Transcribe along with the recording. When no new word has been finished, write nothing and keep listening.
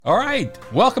All right,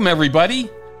 welcome everybody.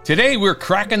 Today we're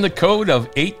cracking the code of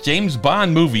 8 James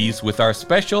Bond movies with our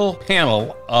special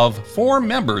panel of 4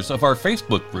 members of our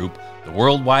Facebook group, the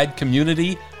worldwide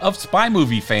community of spy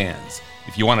movie fans.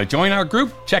 If you want to join our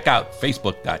group, check out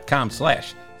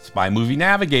facebook.com/Spy Movie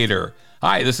Navigator.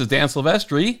 Hi, this is Dan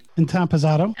Silvestri and Tom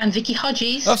Pizzato and Vicky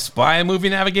Hodges of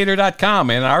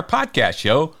SpyMovieNavigator.com and our podcast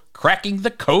show, Cracking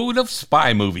the Code of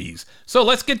Spy Movies. So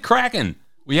let's get cracking.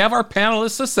 We have our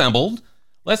panelists assembled.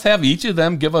 Let's have each of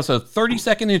them give us a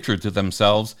 30-second intro to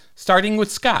themselves, starting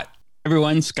with Scott.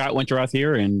 Everyone, Scott Winterroth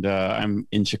here, and I'm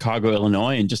in Chicago,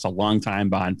 Illinois, and just a longtime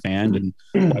Bond fan and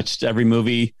watched every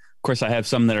movie. Of course, I have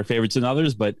some that are favorites than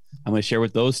others, but I'm going to share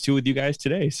with those two with you guys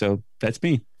today. So that's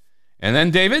me. And then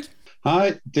David.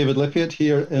 Hi, David Lippiatt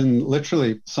here in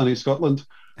literally sunny Scotland.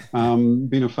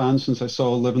 Been a fan since I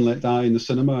saw Live and Let Die in the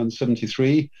cinema in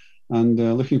 '73, and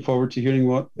looking forward to hearing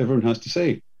what everyone has to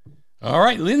say. All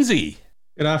right, Lindsay.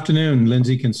 Good afternoon,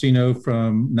 Lindsay Cancino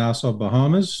from Nassau,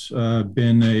 Bahamas.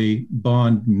 Been a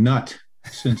Bond nut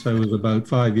since I was about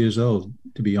 5 years old,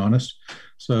 to be honest.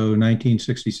 So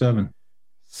 1967.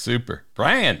 Super.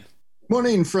 Brian.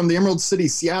 Morning from the Emerald City,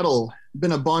 Seattle.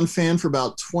 Been a Bond fan for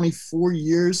about 24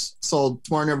 years. Saw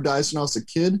Tomorrow Never Dies when I was a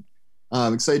kid.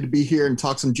 I'm excited to be here and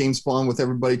talk some James Bond with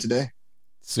everybody today.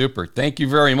 Super. Thank you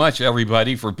very much,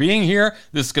 everybody, for being here.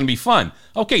 This is going to be fun.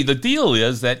 Okay, the deal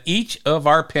is that each of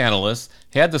our panelists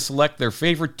had to select their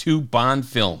favorite 2 Bond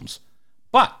films,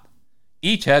 but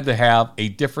each had to have a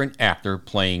different actor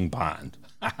playing Bond.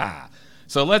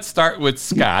 So let's start with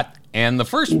Scott and the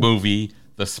first movie,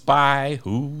 The Spy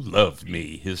Who Loved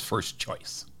Me, his first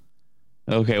choice.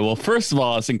 Okay, well, first of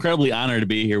all, it's incredibly honored to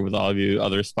be here with all of you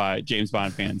other James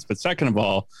Bond fans. But second of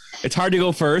all, it's hard to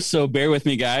go first, so bear with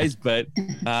me, guys. But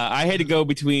I had to go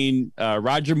between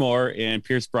Roger Moore and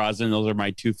Pierce Brosnan. Those are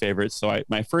my 2 favorites. So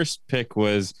my first pick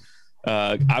was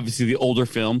obviously the older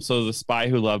film, so The Spy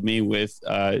Who Loved Me with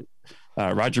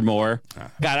Roger Moore.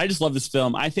 God, I just love this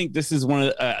film. I think this is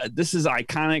this is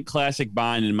iconic, classic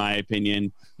Bond in my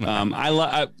opinion.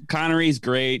 Connery's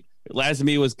great.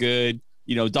 Lazenby was good.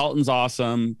 You know, Dalton's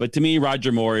awesome, but to me,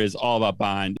 Roger Moore is all about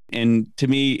Bond. And to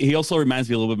me, he also reminds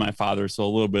me a little bit of my father, so a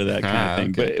little bit of that kind of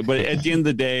thing. Okay. But at the end of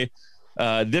the day,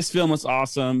 this film was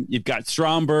awesome. You've got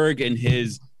Stromberg and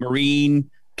his Marine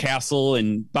castle,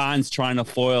 and Bond's trying to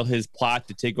foil his plot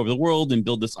to take over the world and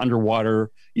build this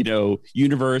underwater,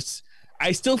 universe.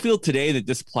 I still feel today that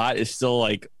this plot is still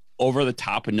like over the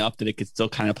top enough that it could still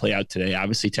kind of play out today.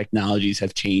 Obviously, technologies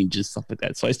have changed and stuff like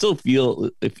that. So I still feel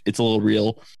it's a little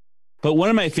real. But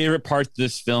one of my favorite parts of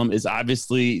this film is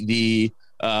obviously the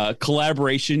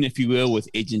collaboration, if you will, with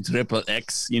Agent Triple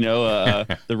X, the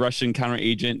Russian counter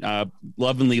agent,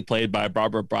 lovingly played by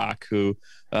Barbara Bach, who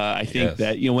I think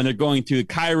that, when they're going to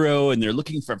Cairo and they're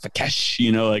looking for Vakesh,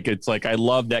 it's like I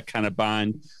love that kind of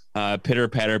Bond, pitter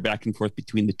patter back and forth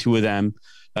between the 2 of them.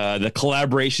 The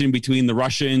collaboration between the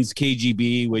Russians,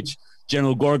 KGB, which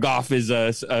General Gorgov is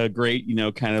a great,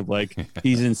 kind of like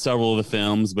he's in several of the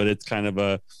films, but it's kind of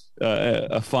a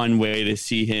fun way to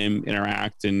see him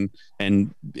interact. And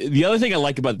the other thing I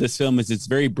like about this film is it's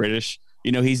very British.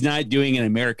 He's not doing an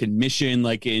American mission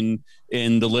like in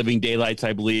The Living Daylights,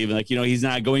 I believe. Like, he's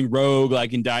not going rogue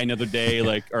like in Die Another Day,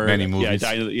 like or many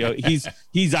movies.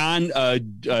 He's on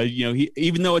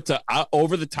even though it's a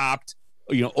over the top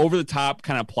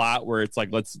kind of plot where it's like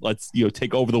let's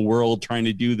take over the world trying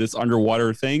to do this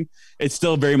underwater thing. It's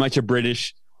still very much a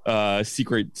British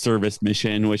Secret Service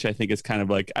mission, which I think is kind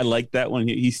of like I like that one.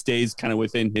 He stays kind of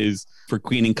within his for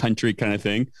Queen and Country kind of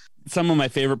thing. Some of my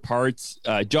favorite parts,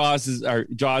 Jaws is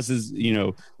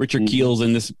Richard Keel's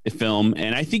in this film,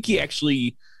 and I think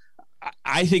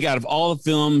I think out of all the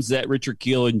films that Richard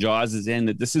Keel and Jaws is in,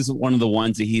 that this is one of the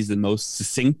ones that he's the most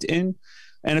succinct in.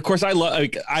 And of course, I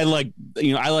like the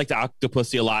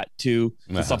Octopussy a lot too,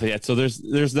 and stuff like that. So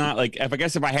there's not like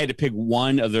if I had to pick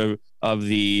one of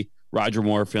the Roger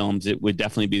Moore films, it would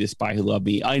definitely be The Spy Who Loved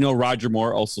Me. I know Roger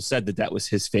Moore also said that was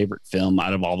his favorite film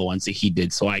out of all the ones that he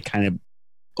did. So I kind of,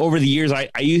 over the years,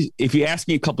 if you asked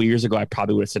me a couple years ago, I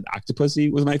probably would have said Octopussy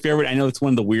was my favorite. I know it's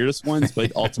one of the weirdest ones,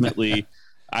 but ultimately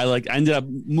I ended up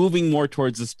moving more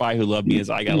towards The Spy Who Loved Me as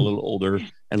I got a little older and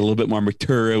a little bit more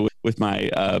mature with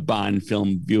my Bond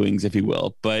film viewings, if you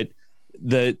will. But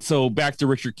so back to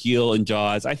Richard Keel and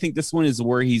Jaws, I think this one is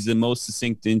where he's the most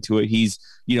succinct into it. He's,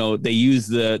 they use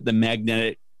the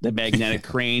magnetic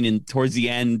crane and towards the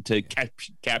end to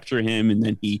capture him, and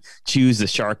then he chews the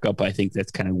shark up. I think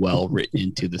that's kind of well written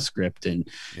into the script, and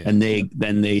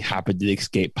they hop into the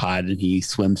escape pod and he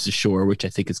swims to shore, which I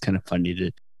think is kind of funny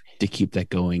to keep that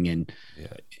going. And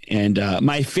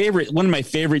one of my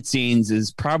favorite scenes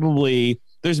is probably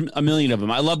there's a million of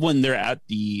them. I love when they're at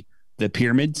the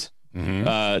pyramids.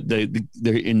 They're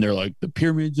like the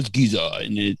pyramids of Giza,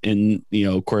 and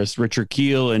of course Richard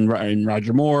Kiel and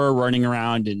Roger Moore running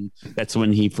around, and that's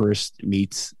when he first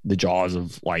meets the jaws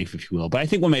of life, if you will. But I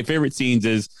think one of my favorite scenes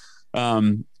is,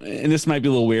 and this might be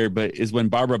a little weird, but is when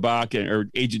Barbara Bach or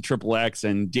Agent Triple X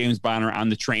and James Bond are on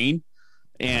the train,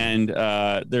 and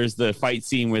there's the fight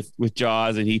scene with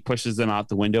Jaws, and he pushes them out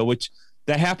the window, which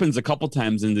that happens a couple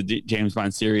times in the James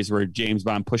Bond series where James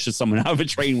Bond pushes someone out of a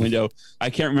train window.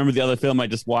 I can't remember the other film I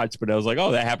just watched, but I was like,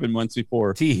 oh, that happened once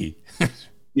before.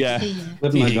 Yeah. Live and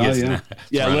Let Die,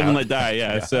 yeah. Live and Let Die,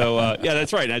 yeah. So,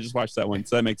 that's right. I just watched that one,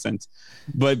 so that makes sense.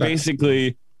 But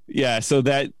basically, so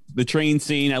that the train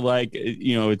scene, I like,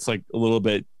 it's like a little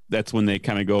bit, that's when they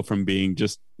kind of go from being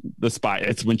just the spy.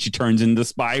 It's when she turns into the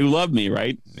spy who loved me,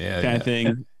 right? Yeah. Kind of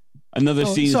thing. Another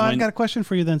scene. So I've got a question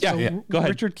for you then. Yeah, so go ahead.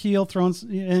 Richard Kiel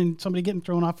and somebody getting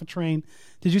thrown off a train.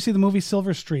 Did you see the movie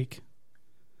Silver Streak?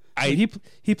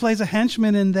 He plays a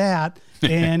henchman in that,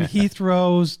 and he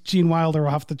throws Gene Wilder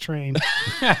off the train.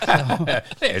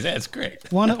 That's great.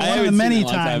 One of the many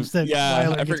times that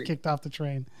Wilder gets kicked off the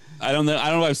train. I don't know if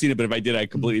I've seen it, but if I did, I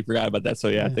completely forgot about that. So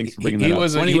thanks for bringing that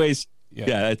up. Anyways.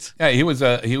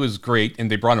 He was great, and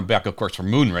they brought him back, of course, from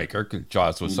Moonraker, because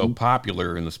Jaws was so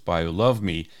popular in The Spy Who Loved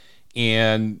Me.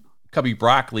 And Cubby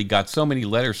Broccoli got so many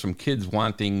letters from kids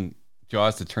wanting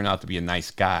Jaws to turn out to be a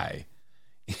nice guy.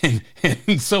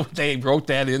 And so they wrote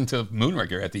that into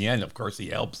Moonraker at the end. Of course, he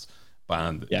helps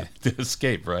Bond to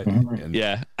escape, right? And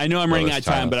I know I'm running out of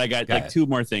time, but I got like two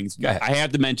more things. I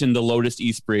have to mention the Lotus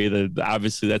Eastbury.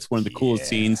 Obviously, that's one of the coolest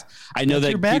scenes. I know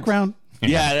that's your background.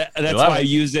 That's why I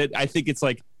use it. I think it's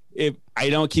like, if I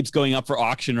know it keeps going up for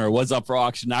auction or was up for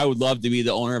auction, I would love to be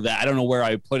the owner of that. I don't know where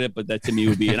I would put it, but that to me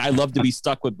would be, and I'd love to be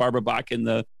stuck with Barbara Bach in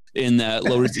the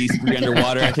Lotus Eastbury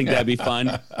underwater. I think that'd be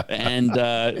fun. And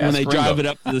when they drive it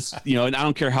up to this, and I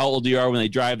don't care how old you are, when they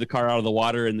drive the car out of the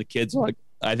water and the kids are like,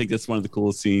 I think that's one of the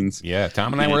coolest scenes. Yeah,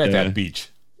 Tom and I were at that beach.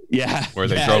 Yeah, where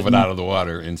they drove it out of the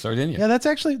water in Sardinia. Yeah, that's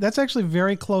actually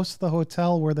very close to the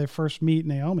hotel where they first meet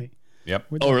Naomi. Yep.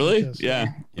 Oh, really? Yeah.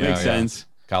 Makes sense.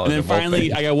 And then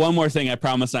finally, I got one more thing. I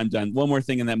promise I'm done. One more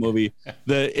thing in that movie.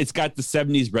 It's got the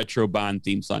 70s retro Bond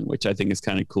theme song, which I think is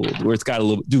kind of cool. Where it's got a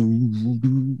little,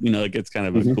 like it's kind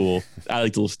of a cool. I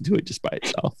like to listen to it just by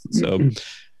itself.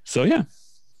 So yeah.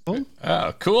 Cool.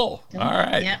 Oh, cool. All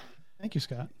right. Yeah. Thank you,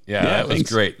 Scott. Yeah, that was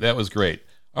great. That was great.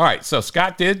 All right. So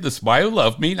Scott did The Spy Who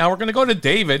Loved Me. Now we're going to go to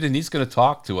David, and he's going to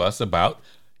talk to us about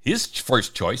his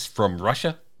first choice, From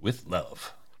Russia with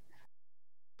Love.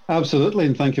 Absolutely,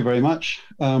 and thank you very much.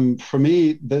 For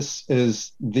me, this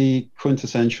is the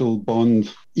quintessential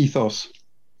Bond ethos.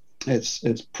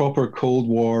 It's proper Cold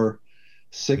War,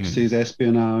 60s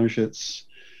espionage.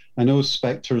 I know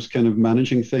Spectre's kind of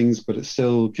managing things, but it's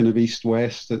still kind of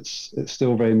East-West. It's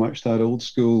still very much that old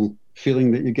school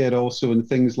feeling that you get also in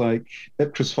things like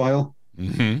Ipcress File,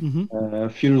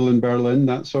 Funeral in Berlin,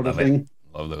 that sort of thing.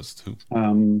 Love those too.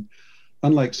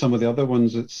 Unlike some of the other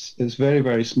ones, it's very,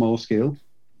 very small scale.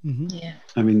 Yeah.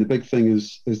 I mean, the big thing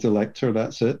is the Lecter.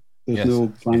 That's it. There's no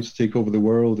plans to take over the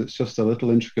world. It's just a little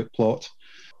intricate plot.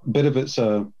 A bit of it's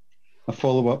a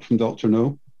follow-up from Dr.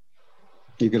 No.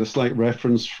 You get a slight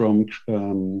reference from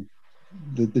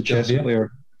the chess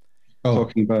player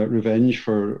talking about revenge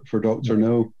for Dr.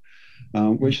 No,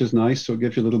 which is nice. So it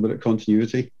gives you a little bit of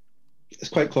continuity. It's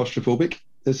quite claustrophobic.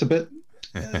 It's a bit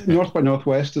North by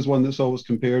Northwest is one that's always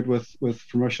compared with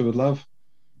From Russia with Love.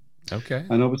 Okay.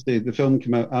 And obviously the film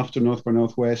came out after North by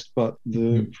Northwest, but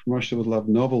the From Russia with Love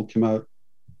novel came out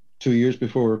 2 years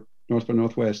before North by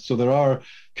Northwest. So there are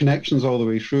connections all the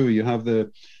way through. You have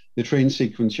the train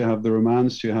sequence, you have the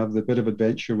romance, you have the bit of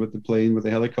adventure with the plane, with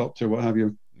the helicopter, what have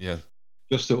you. Yeah.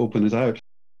 Just to open it out.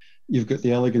 You've got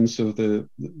the elegance of the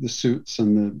suits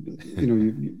and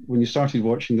when you started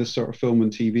watching this sort of film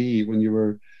on TV when you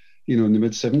were, in the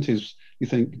mid-70s, you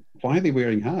think, why are they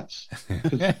wearing hats?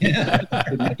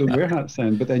 They don't wear hats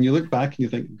then. But then you look back and you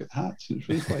think, got hats. It's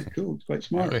really quite cool. It's quite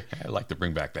smart. I like to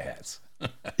bring back the hats.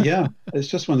 Yeah, it's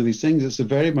just one of these things. It's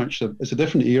it's a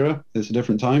different era. It's a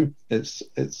different time. It's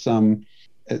definitely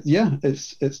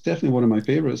one of my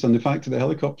favorites. And the fact that the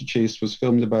helicopter chase was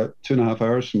filmed about 2.5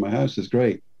 hours from my house is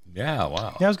great. Yeah,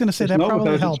 wow. Yeah, I was going to say that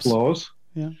probably helps. Its flaws.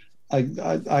 Yeah.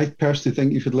 I personally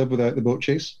think you could live without the boat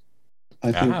chase.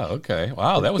 I think okay.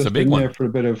 Wow, that was a big one. There for a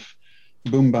bit of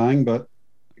boom bang, but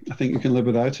I think you can live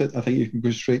without it. I think you can go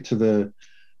straight to the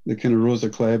kind of Rosa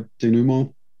Klebb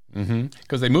denouement.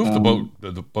 Because they moved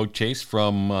the boat chase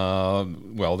from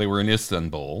they were in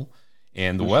Istanbul,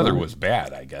 and the weather was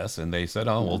bad, I guess, and they said,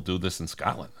 we'll do this in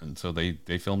Scotland, and so they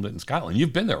filmed it in Scotland.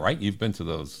 You've been there, right? You've been to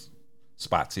those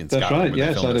spots in That's Scotland. right.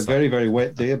 Yes, I had a very, very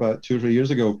wet day about 2 or 3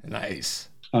 years ago. Nice.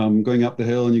 Going up the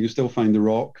hill, and you can still find the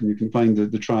rock, and you can find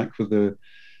the track with the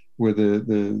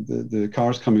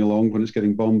cars coming along when it's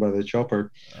getting bombed by the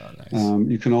chopper. Oh, nice.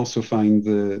 You can also find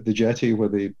the jetty where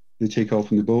they take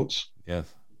off in the boats.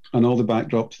 Yes. And all the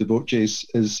backdrop to the boat chase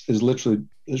is literally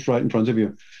right in front of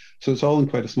you. So it's all in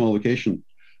quite a small location,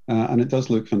 and it does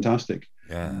look fantastic.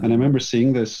 Yeah. And I remember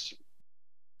seeing this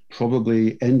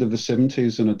probably end of the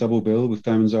 70s in a double bill with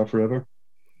Diamonds Are Forever.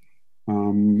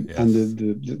 Yes. And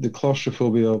the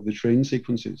claustrophobia of the train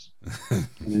sequences. And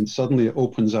then suddenly it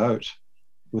opens out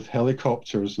with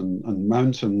helicopters and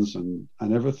mountains and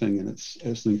everything. And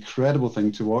it's an incredible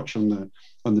thing to watch on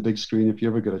the big screen if you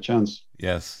ever get a chance.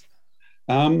 Yes.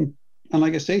 And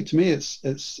like I say, to me,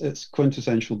 it's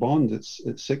quintessential Bond. It's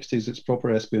 60s, it's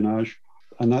proper espionage.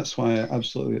 And that's why I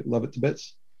absolutely love it to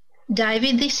bits.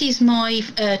 David, this is my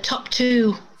top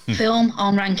 2 film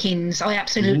on rankings. I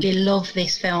absolutely love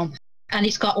this film. And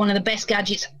it's got one of the best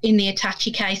gadgets in the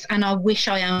attaché case, and I wish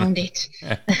I owned it.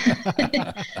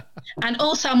 And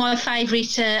also my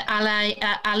favourite,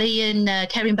 Ali and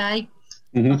Kerim Bey.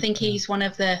 I think he's one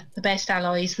of the best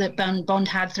allies that Bond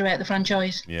had throughout the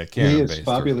franchise. Yeah, he is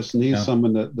fabulous, and he's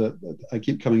someone that I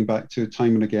keep coming back to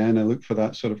time and again. I look for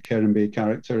that sort of Kerim Bey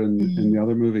character in the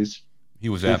other movies. He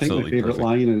was and absolutely I think my favourite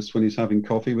line is when he's having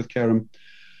coffee with Kerim,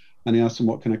 and he asks him,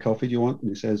 "What kind of coffee do you want?" And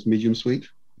he says, "Medium sweet."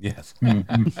 Yes.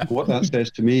 What that says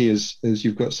to me is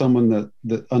you've got someone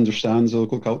that understands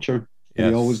local culture, and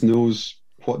he always knows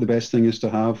what the best thing is to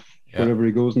have wherever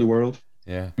he goes in the world.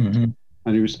 Yeah.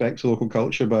 And he respects local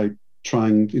culture by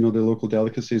trying, the local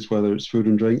delicacies, whether it's food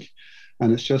and drink.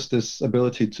 And it's just this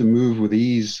ability to move with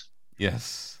ease.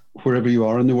 Yes. Wherever you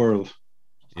are in the world.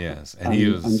 Yes. And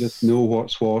just know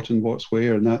what's what and what's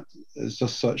where. And that is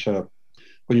just such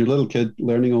when you're a little kid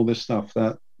learning all this stuff,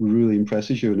 that really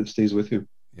impresses you and it stays with you.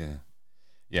 Yeah.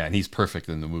 Yeah, and he's perfect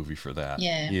in the movie for that.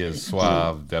 Yeah. He is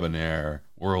suave, debonair,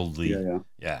 worldly.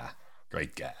 Yeah.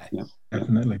 Great guy. Yeah.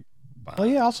 Definitely. Well,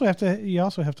 you also have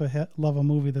to love a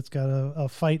movie that's got a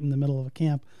fight in the middle of a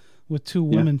camp with 2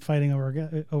 women fighting over a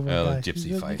guy.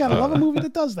 Gypsy fight. You gotta love a movie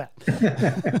that does that.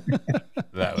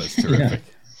 That was terrific.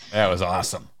 That was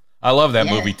awesome. I love that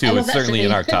movie too. It's certainly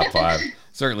in our top 5.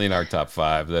 Certainly in our top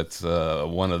 5. That's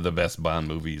one of the best Bond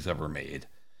movies ever made.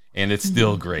 And it's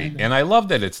still great. And I love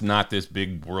that it's not this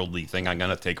big worldly thing, I'm going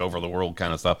to take over the world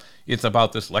kind of stuff. It's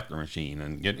about this Lecter machine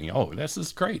and getting, this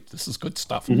is great. This is good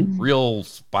stuff. Real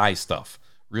spy stuff.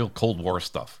 Real Cold War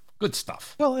stuff. Good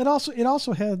stuff. Well, it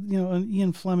also had, an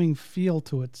Ian Fleming feel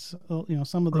to it.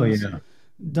 Some of these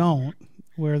don't,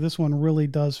 where this one really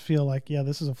does feel like,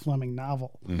 this is a Fleming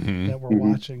novel that we're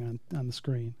watching on the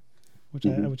screen, which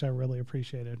I really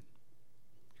appreciated.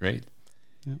 Great.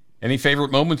 Yeah. Any favorite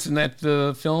moments in that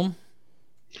film,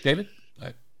 David?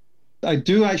 I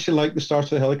do actually like the start of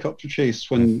the helicopter chase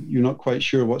when you're not quite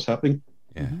sure what's happening.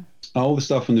 Yeah. All the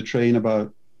stuff on the train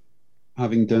about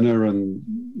having dinner and,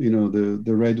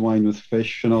 the red wine with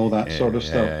fish and all that sort of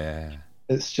stuff. Yeah.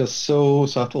 It's just so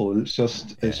subtle and it's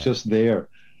just there.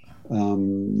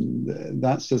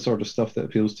 That's the sort of stuff that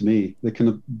appeals to me. The kind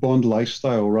of Bond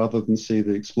lifestyle rather than, say,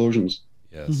 the explosions.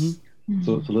 Yes.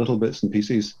 So it's little bits and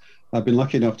pieces. I've been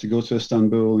lucky enough to go to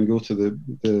Istanbul and go to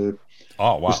the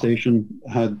station.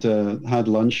 Had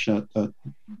lunch at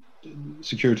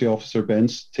security officer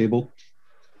Ben's table,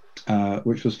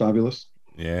 which was fabulous.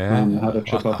 Yeah. Had a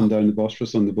trip up and down the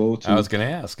Bosphorus on the boat. I was going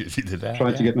to ask if you did that.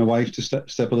 Tried to get my wife to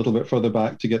step a little bit further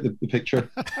back to get the picture,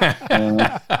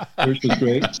 which was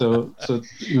great. So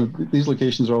these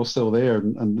locations are all still there,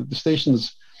 and the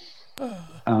stations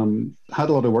had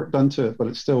a lot of work done to it, but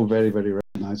it's still very, very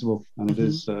recognizable, and it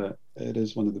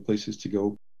is one of the places to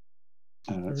go.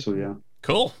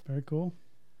 Cool. Very cool.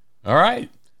 All right.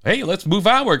 Hey, let's move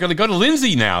on. We're going to go to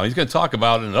Lindsay now. He's going to talk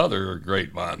about another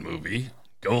great Bond movie,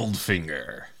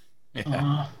 Goldfinger.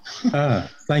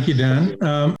 Thank you, Dan.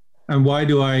 And why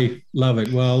do I love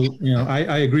it? Well,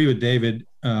 I agree with David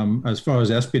as far as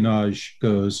espionage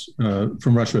goes.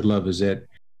 From Russia with Love is it.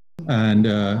 And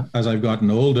as I've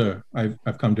gotten older,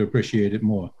 I've come to appreciate it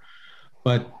more.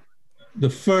 But the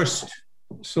first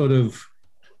sort of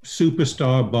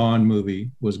superstar Bond movie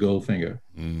was Goldfinger.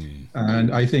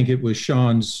 And I think it was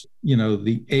Sean's,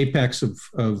 the apex of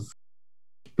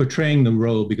portraying the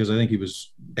role, because I think he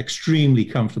was extremely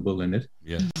comfortable in it.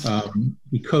 Yes.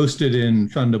 He coasted in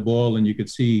Thunderball, and you could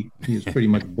see he was pretty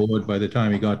much bored by the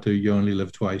time he got to You Only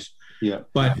Live Twice. Yeah.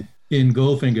 But in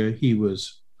Goldfinger, he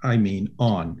was,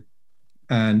 on.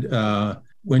 And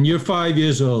when you're 5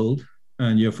 years old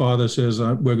and your father says,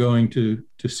 we're going to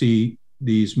see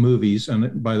these movies,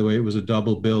 and by the way, it was a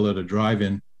double bill at a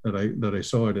drive-in that I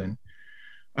saw it in.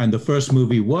 And the first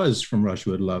movie was From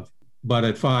Russia with Love. But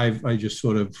at 5, I just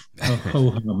sort of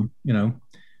ho-hum, you know.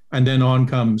 And then on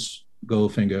comes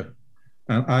Goldfinger.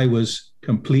 And I was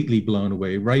completely blown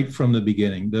away right from the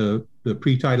beginning. The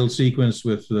pre-title sequence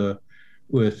with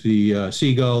the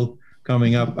seagull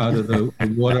coming up out of the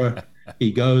water.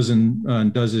 He goes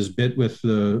and does his bit with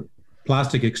the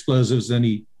plastic explosives. Then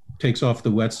he takes off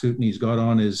the wetsuit and he's got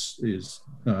on his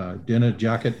dinner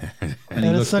jacket. And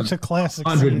that is such a classic.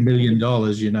 $100 million,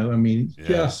 you know. I mean,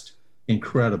 just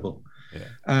incredible. Yeah.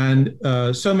 And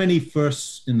so many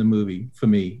firsts in the movie for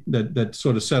me that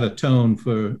sort of set a tone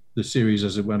for the series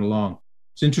as it went along.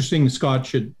 It's interesting Scott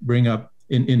should bring up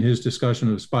in his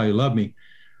discussion of Spy Who Loved Me,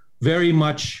 very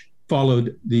much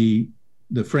followed the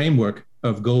framework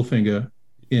of Goldfinger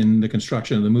in the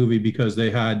construction of the movie, because they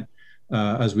had,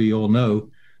 as we all know,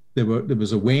 there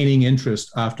was a waning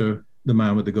interest after The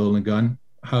Man with the Golden Gun.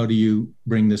 How do you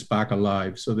bring this back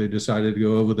alive? So they decided to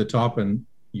go over the top, and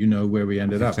you know where we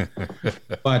ended up.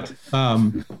 But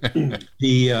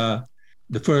the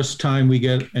first time we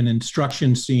get an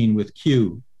instruction scene with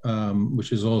Q,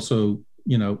 which is also,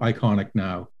 you know, iconic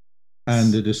now,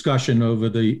 and the discussion over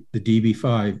the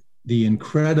DB5, the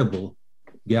incredible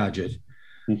gadget.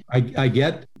 I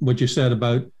get what you said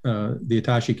about the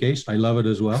attaché case. I love it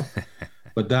as well.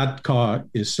 But that car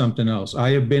is something else. I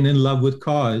have been in love with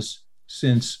cars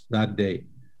since that day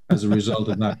as a result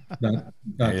of that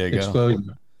exposure.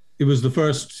 Go. It was the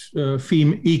first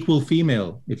equal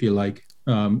female, if you like,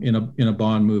 in a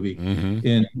Bond movie,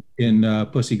 in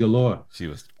Pussy Galore. She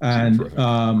was, and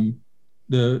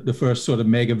the first sort of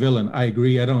mega villain. I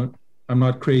agree. I'm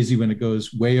not crazy when it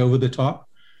goes way over the top,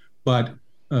 but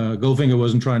Goldfinger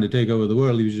wasn't trying to take over the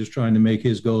world. He was just trying to make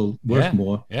his goal worth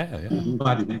more. Yeah.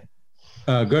 But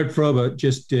Gert Frobe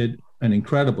just did an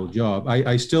incredible job.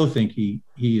 I still think he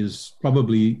is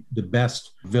probably the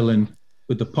best villain,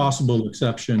 with the possible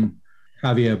exception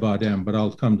Javier Bardem, but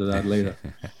I'll come to that later.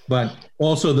 But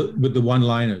also with the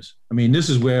one-liners. I mean, this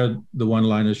is where the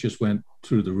one-liners just went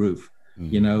through the roof.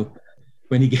 You know,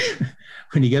 when he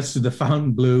gets to the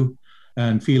Fontainebleau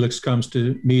and Felix comes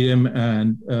to meet him,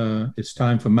 and it's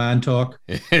time for man talk.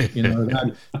 You know,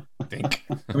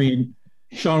 I mean,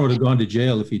 Sean would have gone to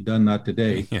jail if he'd done that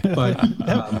today. But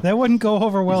that wouldn't go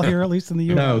over well here, at least in the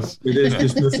U.S. No, it is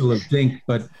dismissal of Dink,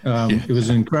 but it was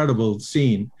an incredible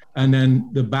scene. And then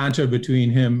the banter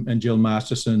between him and Jill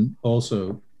Masterson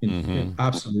also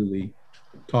absolutely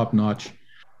top notch.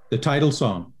 The title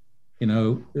song, you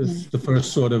know, is the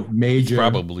first sort of major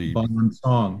probably Bond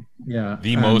song. Yeah,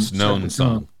 the most known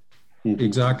song.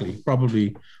 Exactly,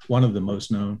 probably one of the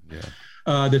most known.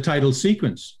 Yeah. The title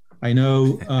sequence. I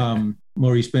know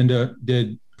Maurice Binder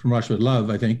did From Russia with Love.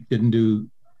 I think did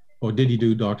he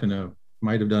do Dr. No?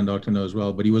 Might have done Dr. No as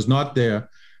well, but he was not there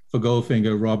for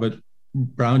Goldfinger. Robert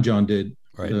Brownjohn did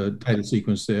the title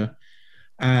sequence there,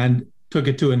 and took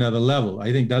it to another level.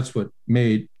 I think that's what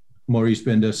made Maurice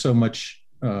Binder so much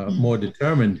more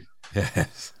determined.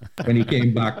 Yes. When he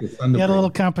came back with Thunderbird. He had a little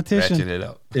competition. Ratchet it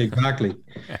up. Exactly.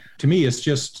 To me, it's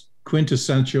just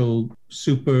quintessential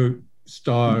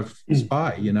superstar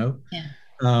spy, you know? Yeah.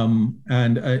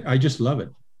 And I just love it.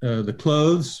 The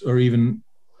clothes are even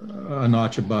a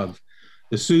notch above.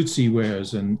 The suits he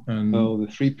wears and the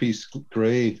three-piece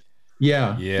gray.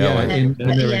 Yeah. When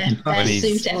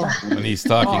he's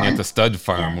talking at the stud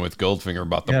farm with Goldfinger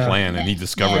about the plan, and he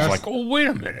discovers like, oh, wait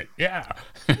a minute, yeah.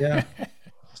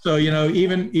 So, you know,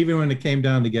 even when it came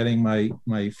down to getting my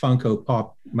Funko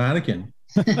Pop mannequin,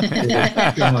 you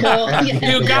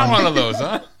got one of those,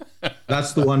 huh?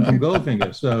 That's the one from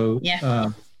Goldfinger. So,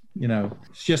 you know,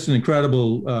 it's just an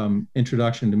incredible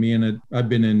introduction to me, and I've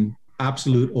been in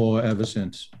absolute awe ever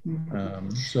since.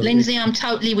 Lindsay, I'm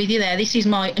totally with you there. This is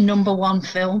my number one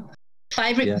film.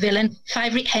 Favorite villain,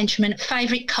 favorite henchman,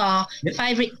 favorite car,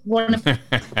 favorite one of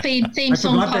theme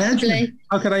song possibly.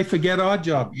 How could I forget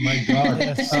Oddjob? My God,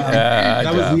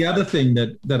 that was the other thing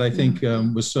that I think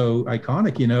was so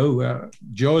iconic. You know,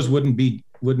 Jaws wouldn't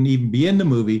even be in the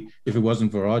movie if it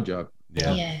wasn't for Oddjob.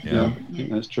 Yeah,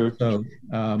 that's true. So,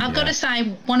 I've got to say,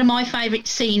 one of my favourite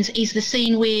scenes is the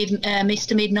scene with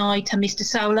Mr. Midnight and Mr.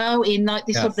 Solo in like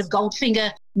this sort of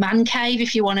Goldfinger man cave,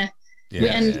 if you want to.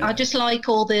 I just like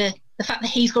all the fact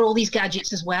that he's got all these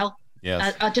gadgets as well.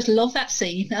 Yes. I just love that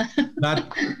scene.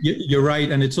 You're right,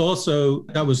 and it's also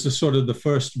that was the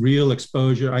first real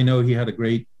exposure. I know he had a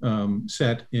great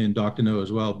set in Dr. No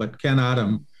as well, but Ken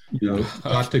Adam, you know,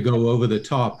 got to go over the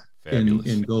top. In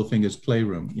Goldfinger's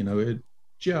playroom, you know, it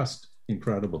just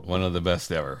incredible. One of the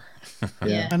best ever.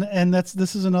 And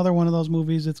this is another one of those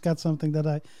movies. It's got something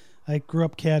that I grew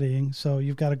up caddying. So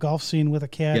you've got a golf scene with a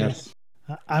caddy. Yes.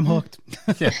 I'm hooked.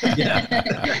 With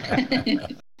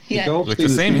the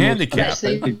same handicap.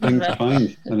 Thing to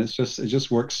find, and it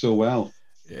just works so well.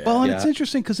 Yeah. Well, and it's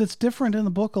interesting because it's different in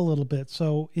the book a little bit.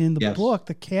 So in the book,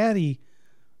 the caddy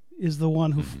is the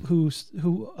one who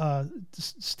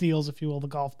steals, if you will, the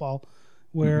golf ball,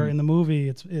 where in the movie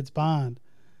it's Bond.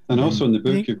 And also in the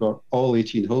book, you've got all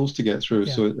 18 holes to get through,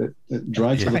 so it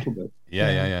drags a little bit.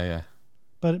 Yeah.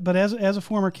 But as a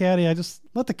former caddy, I just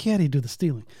let the caddy do the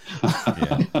stealing.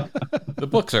 The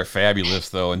books are fabulous,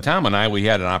 though. And Tom and we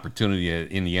had an opportunity at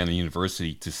Indiana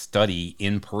University to study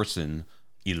in person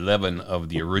 11 of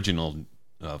the original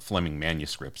Fleming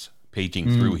manuscripts,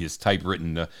 paging through his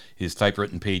typewritten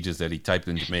pages that he typed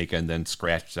in Jamaica and then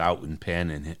scratched out in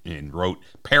pen and wrote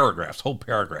whole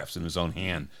paragraphs in his own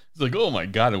hand. It's like, oh my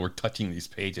God, and we're touching these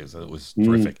pages. It was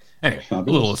terrific. Anyway, a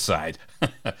little aside.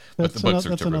 But the books are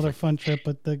terrific. Another fun trip,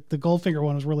 but the Goldfinger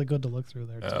one was really good to look through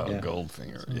there.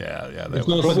 Goldfinger. So. Yeah. That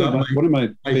was one of my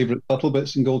favorite subtle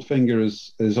bits in Goldfinger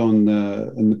is on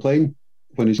in the plane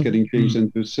when he's getting changed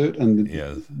into his suit, and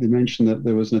they mentioned that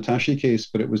there was an attaché case,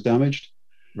 but it was damaged.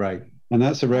 Right. And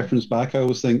that's a reference back, I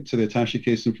always think, to the attaché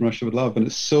case in From Russia with Love, and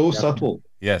it's so subtle.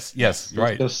 Yes,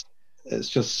 right. It's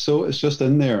just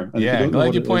in there. And I'm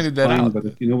glad you pointed that out. But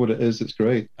if you know what it is, it's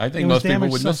great. I think most people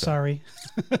would know. Sorry.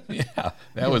 Yeah,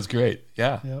 that was great.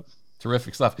 Yeah. Yep.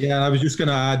 Terrific stuff. Yeah, and I was just going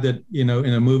to add that, in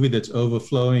a movie that's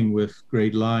overflowing with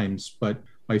great lines, but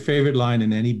my favorite line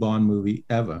in any Bond movie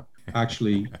ever,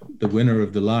 actually, the winner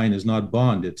of the line is not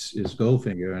Bond, it's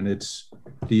Goldfinger, and it's,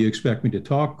 do you expect me to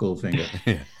talk,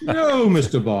 Goldfinger? No,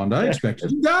 Mr. Bond, I expect you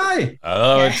to die. I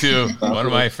love it too. One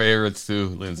of my favorites too,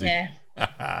 Lindsay.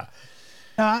 Yeah.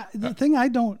 The thing I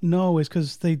don't know is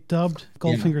because they dubbed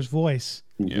Goldfinger's voice.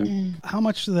 Yeah. How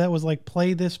much of that was like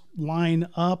play this line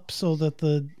up so that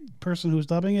the person who's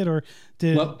dubbing it, or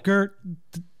did Gert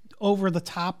over the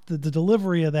top the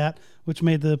delivery of that, which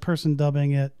made the person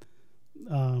dubbing it?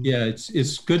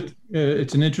 It's good.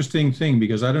 It's an interesting thing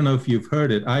because I don't know if you've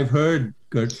heard it. I've heard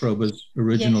Gert Frober's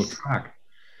original track.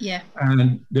 Yeah.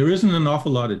 And there isn't an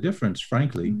awful lot of difference,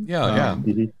 frankly,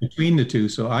 between the two.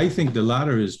 So I think the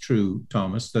latter is true,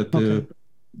 Thomas, that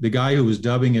the guy who was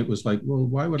dubbing it was like, well,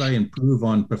 why would I improve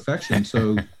on perfection?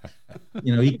 So,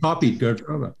 he copied Gert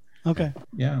Frober. Okay.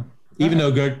 Yeah. Even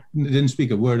though Gert didn't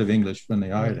speak a word of English when they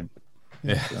hired him.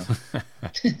 Yeah. So.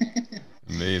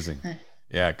 Amazing.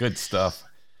 Yeah, good stuff.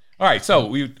 All right, so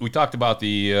we talked about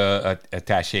the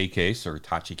attaché case or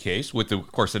Tachi case.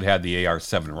 Of course, it had the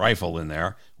AR-7 rifle in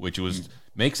there, which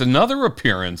makes another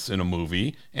appearance in a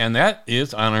movie, and that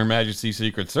is on Her Majesty's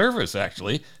Secret Service,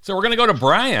 actually. So we're going to go to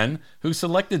Brian, who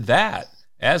selected that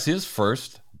as his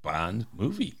first Bond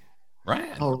movie.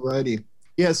 Brian. Alrighty.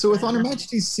 Yeah, so with On Her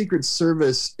Majesty's Secret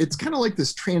Service, it's kind of like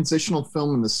this transitional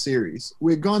film in the series.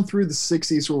 We had gone through the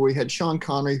 60s where we had Sean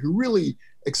Connery, who really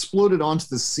exploded onto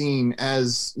the scene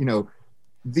as,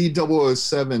 the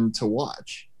 007 to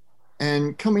watch.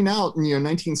 And coming out in,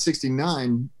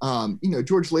 1969,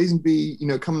 George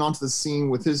Lazenby, coming onto the scene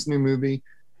with his new movie.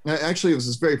 Actually, it was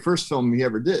his very first film he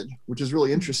ever did, which is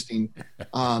really interesting.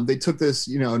 They took this,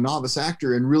 novice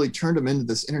actor and really turned him into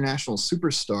this international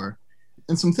superstar.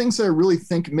 And some things that I really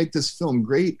think make this film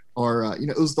great are,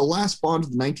 it was the last Bond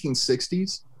of the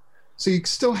 1960s. So you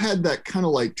still had that kind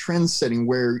of like trend setting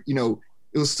where,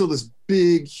 it was still this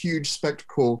big, huge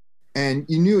spectacle, and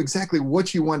you knew exactly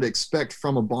what you wanted to expect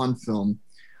from a Bond film.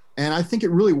 And I think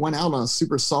it really went out on a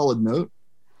super solid note.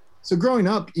 So growing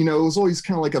up, it was always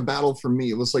kind of like a battle for me.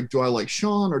 It was like, do I like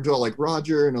Sean or do I like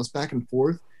Roger? And it was back and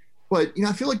forth. But,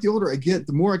 I feel like the older I get,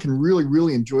 the more I can really,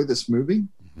 really enjoy this movie.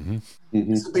 Mm-hmm.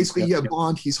 Mm-hmm. So basically, you have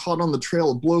Bond. He's hot on the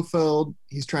trail of Blofeld.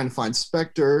 He's trying to find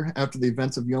Spectre after the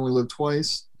events of You Only Live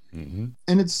Twice. Mm-hmm.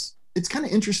 And it's kind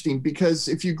of interesting because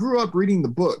if you grew up reading the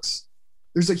books,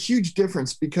 there's a huge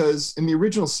difference because in the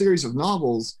original series of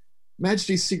novels,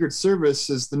 Majesty's Secret Service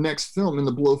is the next film in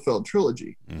the Blofeld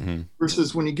trilogy. Mm-hmm.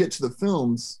 Versus when you get to the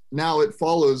films, now it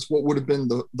follows what would have been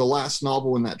the last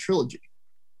novel in that trilogy.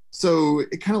 So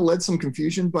it kind of led some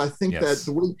confusion, but I think that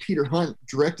the way Peter Hunt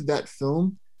directed that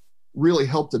film really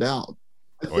helped it out.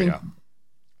 I think,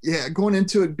 going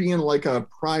into it being like a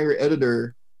prior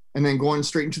editor and then going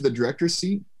straight into the director's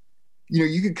seat,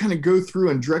 you could kind of go through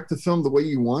and direct the film the way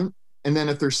you want. And then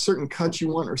if there's certain cuts you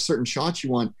want or certain shots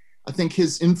you want, I think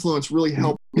his influence really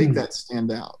helped make that stand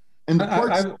out. And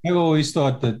I've always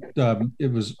thought that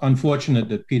it was unfortunate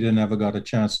that Peter never got a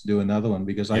chance to do another one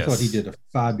because I thought he did a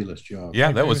fabulous job.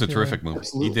 Yeah, that was a terrific movie.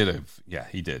 Absolutely.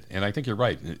 He did. And I think you're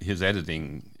right. His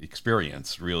editing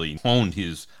experience really honed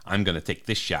his, I'm going to take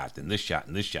this shot and this shot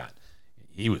and this shot.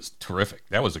 He was terrific.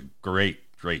 That was a great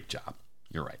job.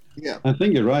 You're right. Yeah, I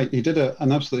think you're right. He did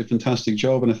an absolutely fantastic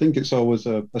job, and I think it's always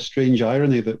a strange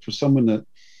irony that for someone that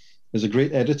is a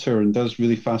great editor and does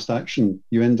really fast action,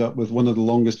 you end up with one of the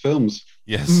longest films.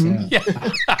 Yes. Mm-hmm.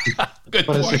 Yeah. Good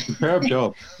But point. it's a superb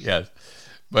job. Yes.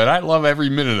 But I love every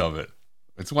minute of it.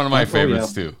 It's one of my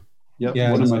favorites too. Yep,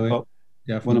 Yeah, one of so my top,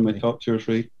 Definitely. one of my top 2 or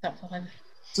 3. Top 5.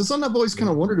 So something I've always kind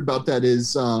of wondered about that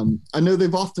is, I know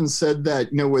they've often said that,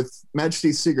 with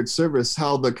Majesty's Secret Service,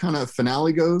 how the kind of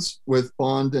finale goes with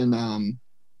Bond and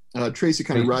Tracy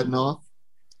kind of riding off.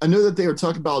 I know that they were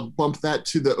talking about bump that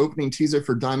to the opening teaser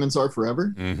for Diamonds Are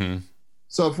Forever. Mm-hmm.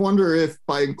 So I wonder if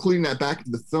by including that back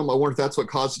into the film, I wonder if that's what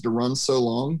caused it to run so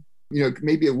long.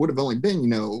 Maybe it would have only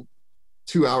been,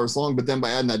 2 hours long, but then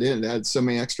by adding that in, it added so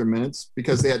many extra minutes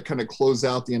because they had kind of closed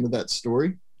out the end of that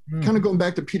story. Kind of going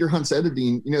back to Peter Hunt's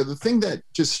editing, the thing that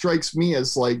just strikes me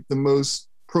as like the most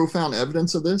profound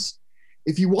evidence of this,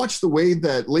 if you watch the way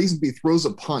that Lazenby throws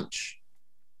a punch,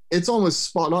 it's almost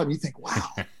spot on. You think, wow,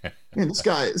 man, this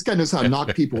guy knows how to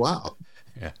knock people out.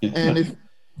 Yeah. And if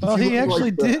he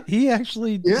actually did. He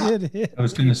actually did hit. I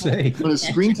was going to say. On his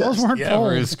screen Those test. weren't Yeah, told.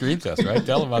 for his screen test, right?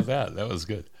 Tell him about that. That was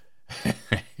good.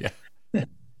 Yeah.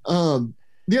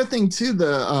 The other thing too,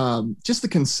 just the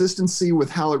consistency with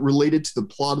how it related to the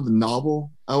plot of the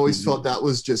novel. I always felt that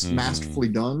was just masterfully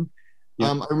done.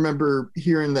 Yeah. I remember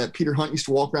hearing that Peter Hunt used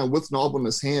to walk around with the novel in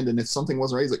his hand, and if something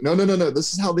wasn't right, he's like, no,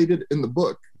 this is how they did it in the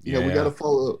book. We got to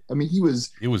follow. I mean, he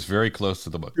was very close to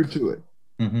the book. true to it.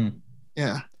 Mm-hmm.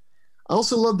 Yeah. I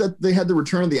also love that they had the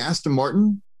return of the Aston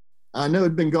Martin. I know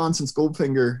it'd been gone since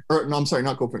Goldfinger, or no, I'm sorry,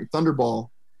 not Goldfinger, Thunderball.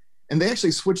 And they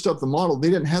actually switched up the model. They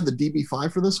didn't have the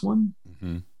DB5 for this one.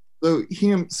 Mm-hmm. So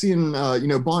seeing,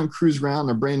 Bond cruise around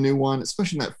a brand new one,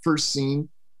 especially in that first scene,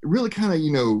 it really kind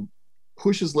of,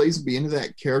 pushes Lazenby into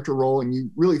that character role. And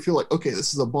you really feel like, okay,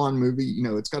 this is a Bond movie.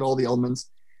 It's got all the elements.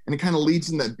 And it kind of leads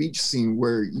in that beach scene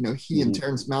where, he and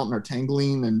Terrence Mountain are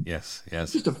tangling. And Yes.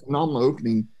 it's just a phenomenal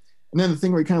opening. And then the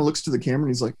thing where he kind of looks to the camera and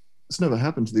he's like, this never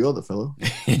happened to the other fellow.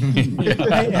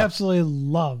 I absolutely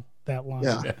love that line.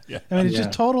 Yeah. Yeah. I mean, it's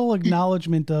just total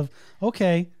acknowledgement of,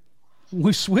 okay,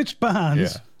 we switched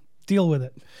bonds. Yeah. Deal with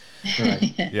it.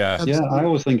 Right. Yeah. Yeah, I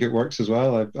always think it works as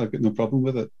well. I've got no problem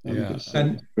with it. I think Yeah. it's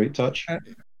a great touch.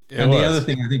 And the other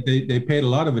thing, I think they paid a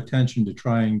lot of attention to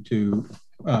trying to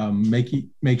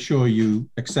make sure you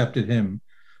accepted him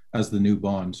as the new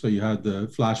Bond. So you had the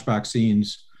flashback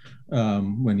scenes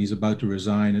when he's about to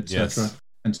resign, etc.,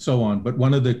 and so on. But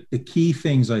one of the key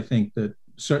things I think that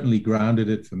certainly grounded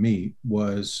it for me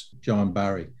was John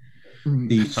Barry.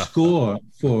 The score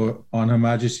for On Her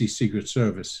Majesty's Secret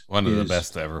Service, one of the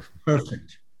best ever.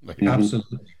 Perfect. Mm-hmm.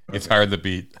 Absolutely. Perfect. It's hard to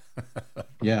beat.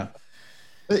 Yeah.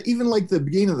 Even like the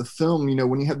beginning of the film,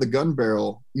 when you have the gun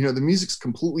barrel, the music's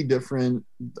completely different.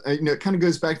 It kind of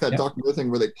goes back to that Dr. No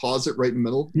thing where they pause it right in the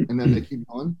middle and then they keep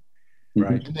going.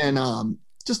 Right. And then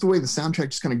just the way the soundtrack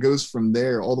just kind of goes from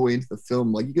there all the way into the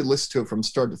film. Like you could listen to it from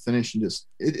start to finish and just,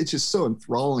 it's just so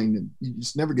enthralling and you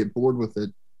just never get bored with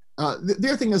it. The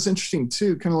other thing that's interesting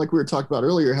too, kind of like we were talking about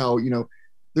earlier, how,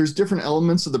 there's different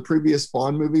elements of the previous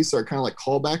Bond movies that are kind of like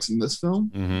callbacks in this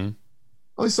film. Mm-hmm.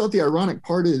 I always thought the ironic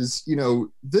part is,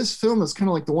 this film is kind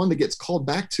of like the one that gets called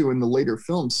back to in the later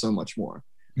films so much more.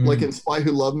 Like in Spy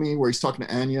Who Loved Me, where he's talking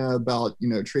to Anya about,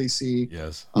 Tracy.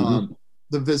 Yes.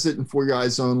 The Visit and For Your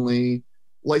Eyes Only.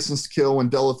 License to Kill, when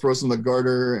Della throws him the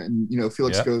garter and,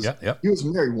 Felix goes, he was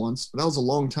married once, but that was a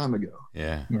long time ago.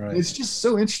 Yeah. Right. And it's just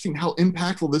so interesting how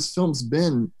impactful this film's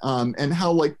been, and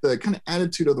how like the kind of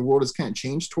attitude of the world has kind of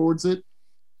changed towards it,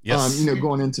 Yes.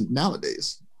 going into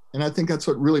nowadays. And I think that's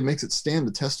what really makes it stand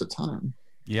the test of time.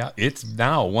 Yeah. It's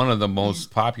now one of the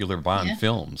most popular Bond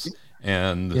films.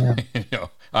 And,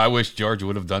 I wish George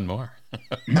would have done more.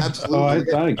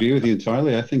 Absolutely. I agree with you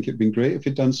entirely. I think it'd been great if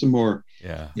he'd done some more.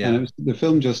 Yeah. And the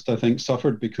film just, I think,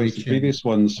 suffered because the previous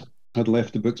ones had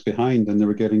left the books behind and they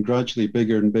were getting gradually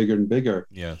bigger and bigger and bigger.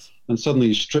 Yes. And suddenly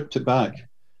you stripped it back.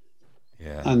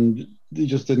 Yeah. And they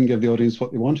just didn't give the audience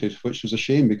what they wanted, which was a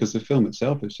shame because the film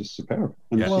itself is just superb.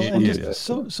 And Yeah, Well, and it just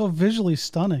so visually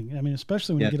stunning. I mean,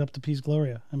 especially when you get up to Peace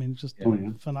Gloria. I mean, just Oh,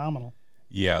 yeah. phenomenal.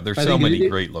 Yeah, there's I so think many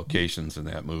great locations in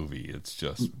that movie. It's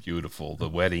just beautiful. The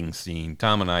wedding scene.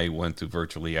 Tom and I went to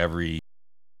virtually every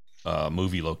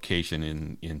movie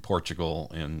location in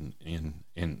Portugal, and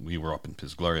we were up in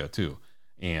Piz Gloria too.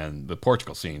 And the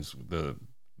Portugal scenes, the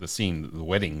scene, the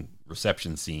wedding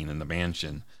reception scene in the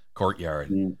mansion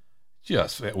courtyard.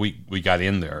 Just we got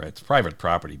in there. It's private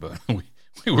property, but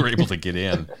we were able to get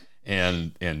in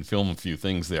and film a few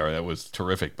things there. That was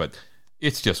terrific. But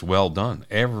it's just well done.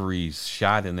 Every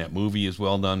shot in that movie is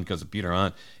well done because of Peter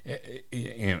Hunt,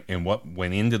 and what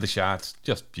went into the shots,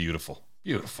 just beautiful,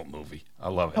 Beautiful movie. I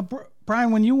love it.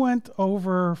 Brian, when you went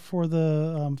over for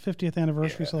the 50th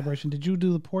anniversary celebration, did you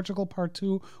do the Portugal part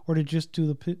 2, or did you just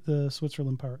do the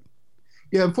Switzerland part?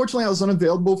 Yeah, unfortunately, I was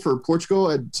unavailable for Portugal.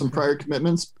 I had some prior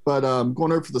commitments, but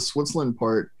going over for the Switzerland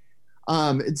part,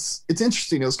 it's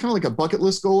interesting. It was kind of like a bucket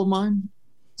list goal of mine.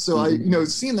 So I,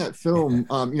 seeing that film,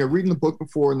 reading the book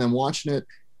before and then watching it,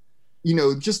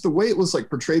 just the way it was like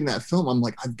portrayed in that film, I'm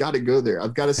like, I've got to go there.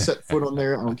 I've got to set foot on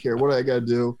there. I don't care what I got to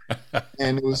do.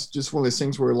 And it was just one of those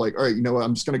things where like, all right, you know what?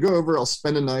 I'm just going to go over. I'll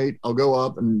spend a night. I'll go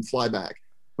up and fly back.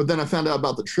 But then I found out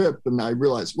about the trip and I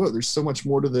realized, whoa, there's so much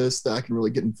more to this that I can really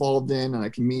get involved in, and I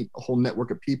can meet a whole network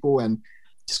of people, and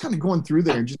just kind of going through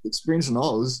there and just experiencing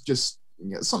all. It was just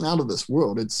something out of this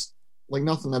world. It's like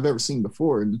nothing I've ever seen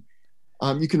before. And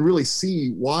you can really see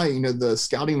why,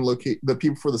 the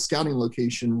people for the scouting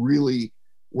location really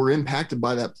were impacted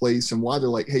by that place, and why they're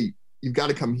like, hey, you've got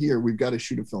to come here. We've got to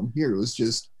shoot a film here. It was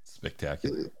just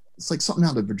spectacular. It's like something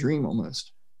out of a dream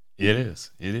almost. It is.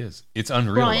 It's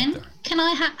unreal. Brian, can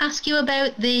I ask you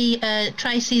about the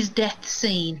Tracy's death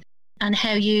scene and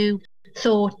how you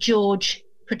thought George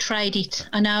portrayed it?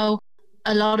 I know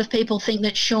a lot of people think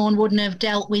that Sean wouldn't have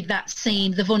dealt with that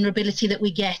scene, the vulnerability that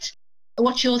we get.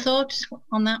 What's your thoughts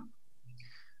on that?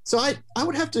 So I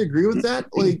would have to agree with that.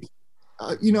 Like,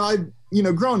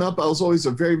 growing up, I was always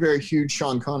a very, very huge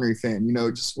Sean Connery fan.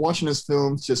 Just watching his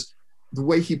films, just the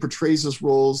way he portrays his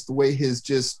roles, the way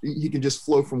he can just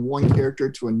flow from one character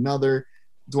to another,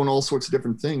 doing all sorts of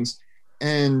different things.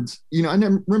 And, I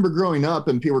remember growing up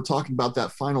and people were talking about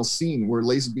that final scene where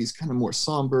Lazenby's kind of more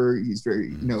somber. He's very,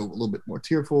 a little bit more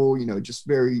tearful, just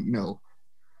very,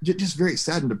 just very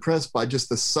sad and depressed by just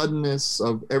the suddenness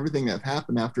of everything that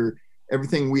happened after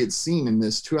everything we had seen in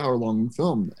this 2-hour-long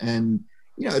film. And,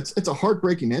 it's a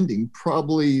heartbreaking ending,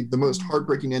 probably the most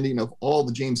heartbreaking ending of all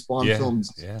the James Bond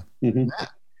films. Yeah,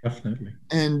 definitely.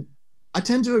 And I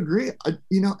tend to agree. I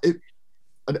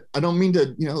don't mean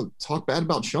to, talk bad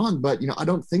about Sean, but, I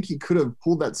don't think he could have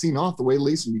pulled that scene off the way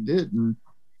Lazenby did. And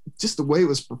just the way it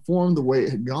was performed, the way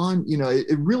it had gone,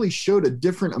 it really showed a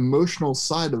different emotional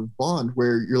side of Bond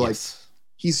where you're like,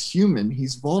 he's human,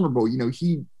 he's vulnerable,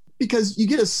 because you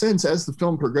get a sense as the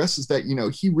film progresses that,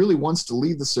 he really wants to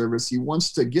leave the service. He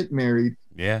wants to get married,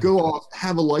 go off,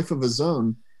 have a life of his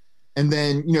own. And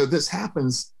then, this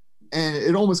happens and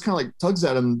it almost kind of like tugs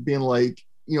at him being like,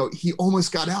 he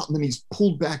almost got out and then he's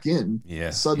pulled back in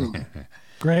suddenly.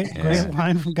 Great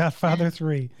line from Godfather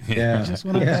 3. Yeah. Just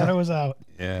when I thought I was out,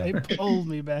 they pulled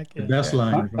me back in. The best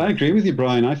line. I agree with you,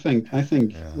 Brian. I think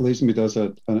Lazenby does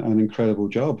an incredible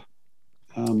job.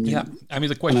 I mean,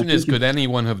 the question is, could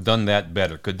anyone have done that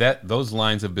better? Could those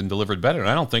lines have been delivered better? And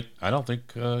I don't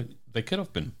think they could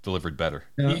have been delivered better.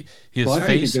 Yeah.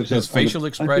 His facial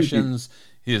expressions,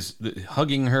 his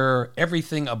hugging her,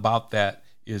 everything about that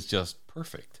is just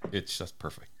perfect. It's just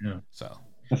perfect. Yeah. So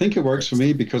I think it works for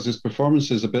me because his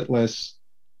performance is a bit less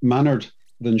mannered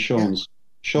than Sean's.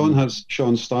 Sean has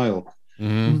Sean's style,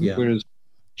 whereas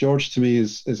George to me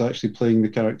is actually playing the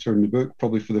character in the book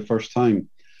probably for the first time.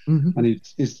 And he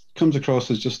comes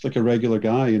across as just like a regular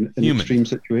guy in extreme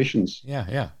situations.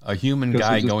 Yeah. A human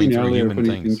guy going through human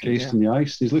things. He's been chased in the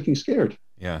ice. He's looking scared.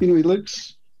 Yeah. He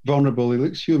looks vulnerable. He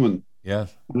looks human. Yeah.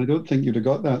 And I don't think you'd have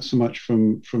got that so much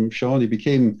from Sean. He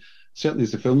became, certainly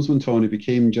as the films went on, he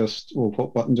became just,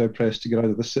 what button do I press to get out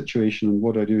of this situation and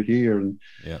what do I do here? And,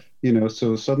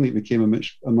 so suddenly it became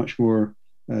a much more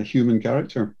human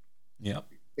character. Yeah.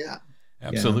 Yeah.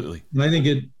 Absolutely. Yeah. And I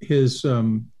think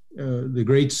the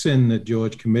great sin that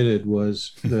George committed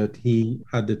was that he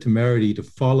had the temerity to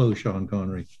follow Sean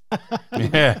Connery.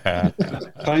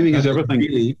 Timing is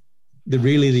everything.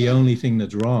 Really the only thing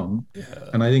that's wrong.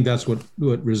 And I think that's what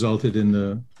resulted in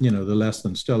the less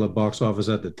than stellar box office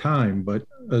at the time. But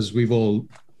as we've all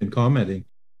been commenting,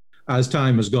 as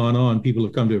time has gone on, people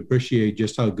have come to appreciate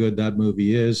just how good that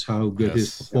movie is, how good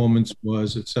his performance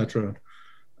was, etc.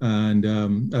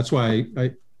 And that's why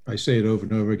I say it over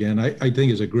and over again. I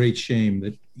think it's a great shame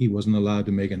that he wasn't allowed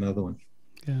to make another one.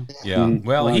 Yeah.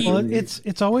 Well,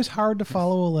 it's always hard to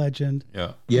follow a legend.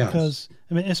 Yeah. Because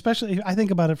especially I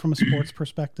think about it from a sports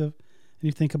perspective, and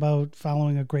you think about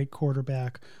following a great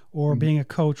quarterback or being a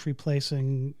coach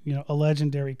replacing a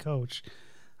legendary coach.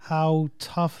 How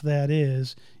tough that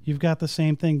is. You've got the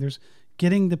same thing. There's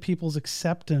getting the people's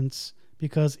acceptance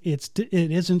because it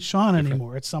isn't Sean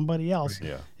anymore. It's somebody else.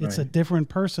 Yeah. It's a different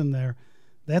person there.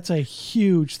 That's a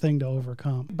huge thing to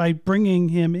overcome. By bringing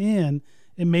him in,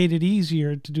 it made it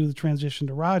easier to do the transition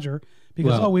to Roger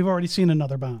because, we've already seen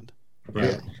another Bond.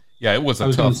 Right. Yeah, it was a tough I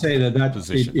was going to say that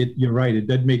position. You're right. It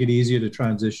did make it easier to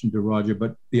transition to Roger.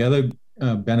 But the other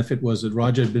benefit was that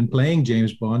Roger had been playing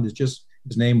James Bond. It's just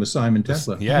his name was Simon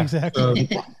Tesla. Yeah, exactly.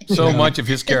 So much of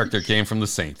his character came from The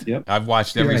Saint. Yep. I've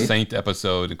watched every Saint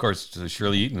episode. Of course,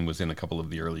 Shirley Eaton was in a couple of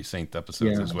the early Saint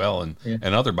episodes as well, and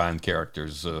other Bond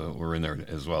characters were in there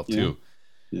as well too.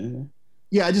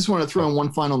 Yeah, I just want to throw in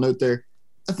one final note there.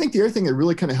 I think the other thing that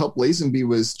really kind of helped Lazenby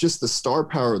was just the star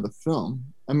power of the film.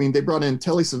 I mean, they brought in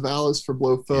Telly Savalas for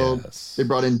Blofeld. Yes. They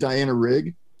brought in Diana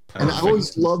Rigg. Perfect. And I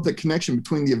always loved the connection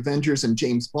between the Avengers and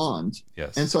James Bond.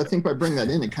 Yes. And so I think by bringing that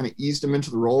in, it kind of eased him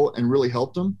into the role and really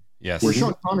helped him. Yes. Where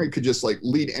Sean Connery could just like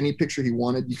lead any picture he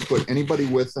wanted. You could put anybody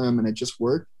with him and it just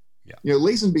worked. Yeah. You know,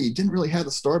 Lazenby didn't really have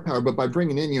the star power, but by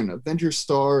bringing in, you know, an Avengers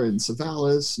star and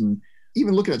Savalas, and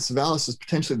even looking at Savalas as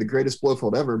potentially the greatest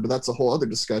Blofeld ever, but that's a whole other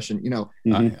discussion. You know,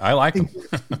 I like him.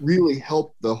 Really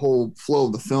helped the whole flow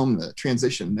of the film, the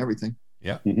transition and everything.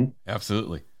 Yeah,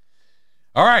 absolutely.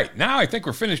 All right, now I think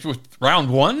we're finished with round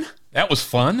one. That was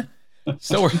fun.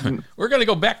 So we're going to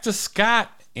go back to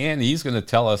Scott, and he's going to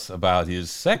tell us about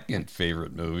his second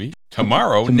favorite movie,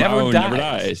 Tomorrow Never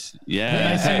Dies.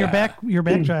 Yeah. So your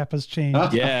backdrop has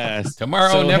changed. Yes.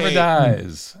 Tomorrow Never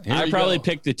Dies. I probably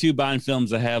picked the two Bond films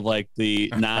that have like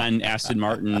the non-Aston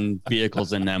Martin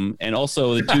vehicles in them, and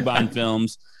also the two Bond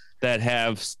films that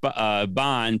have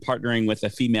Bond partnering with a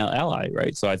female ally,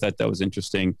 right? So I thought that was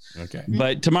interesting. Okay.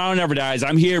 But Tomorrow Never Dies.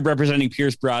 I'm here representing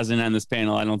Pierce Brosnan on this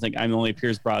panel. I don't think I'm only a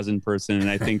Pierce Brosnan person, and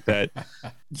I think that.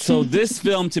 So this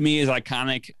film to me is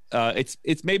iconic.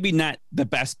 It's maybe not the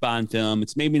best Bond film.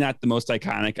 It's maybe not the most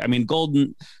iconic. I mean,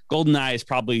 GoldenEye is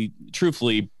probably,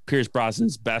 truthfully, Pierce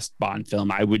Brosnan's best Bond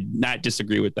film. I would not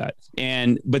disagree with that.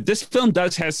 But this film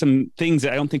does have some things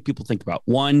that I don't think people think about.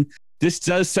 One, this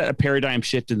does set a paradigm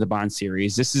shift in the Bond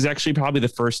series. This is actually probably the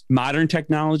first modern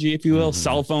technology, if you will.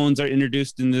 Cell phones are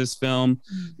introduced in this film.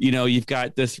 You know, you've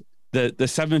got the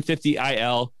 750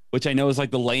 IL, which I know is like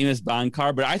the lamest Bond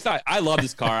car, but I love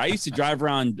this car. I used to drive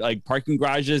around like parking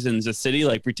garages in the city,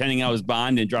 like pretending I was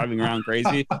Bond and driving around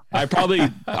crazy. I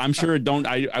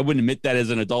wouldn't admit that as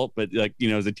an adult, but like, you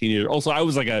know, as a teenager. Also, I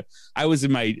was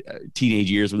in my teenage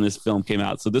years when this film came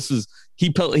out. So he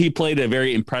played a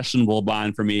very impressionable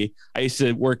Bond for me. I used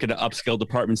to work at an upscale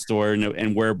department store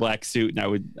and wear a black suit, and I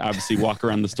would obviously walk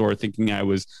around the store thinking I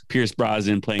was Pierce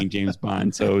Brosnan playing James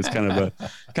Bond. So it was kind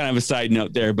of a side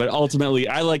note there. But ultimately,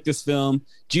 I like this film.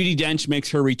 Judi Dench makes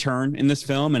her return in this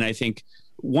film, and I think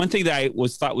one thing that I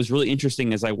thought was really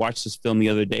interesting as I watched this film the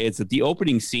other day is that the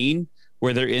opening scene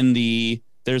where they're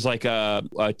there's like a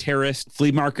terrorist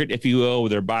flea market, if you will, where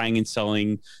they're buying and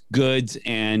selling goods,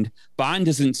 and Bond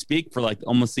doesn't speak for like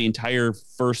almost the entire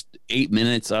first 8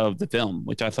 minutes of the film,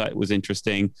 which I thought was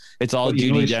interesting. It's all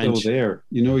Judi Dench. Still there.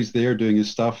 You know he's there doing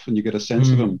his stuff, and you get a sense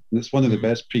of him. And it's one of the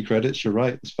best pre-credits. You're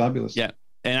right. It's fabulous. Yeah.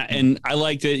 And I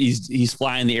liked it. He's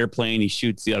flying the airplane. He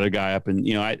shoots the other guy up, and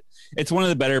you know, it's one of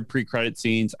the better pre-credit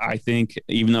scenes, I think.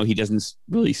 Even though he doesn't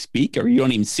really speak, or you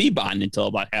don't even see Bond until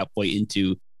about halfway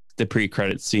into the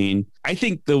pre-credit scene. I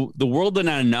think the World is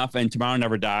Not Enough and Tomorrow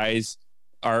Never Dies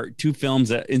are two films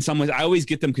that in some ways I always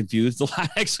get them confused a lot.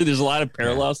 Actually, there's a lot of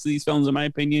parallels to these films in my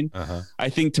opinion. I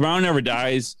think Tomorrow Never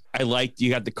Dies, I liked. You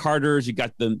got the Carters, you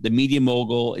got the media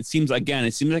mogul. It seems like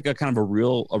a kind of a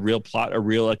real plot,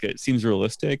 it seems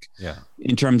realistic. Yeah.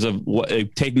 In terms of what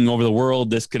taking over the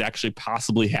world, this could actually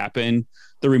possibly happen.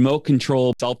 The remote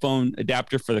control cell phone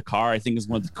adapter for the car, I think, is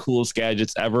one of the coolest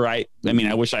gadgets ever. I mean,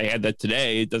 I wish I had that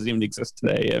today. It doesn't even exist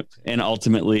today. And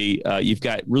ultimately, you've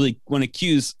got really want to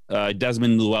accuse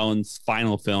Desmond Llewellyn's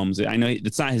final films. I know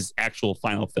it's not his actual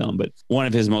final film, but one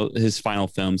of his final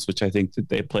films, which I think that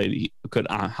they played good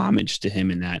homage to him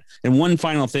in that. And one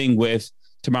final thing with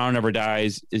Tomorrow Never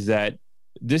Dies is that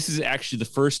this is actually the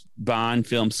first Bond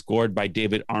film scored by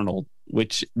David Arnold,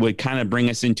 which would kind of bring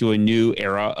us into a new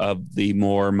era of the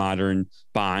more modern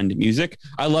Bond music.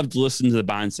 I love to listen to the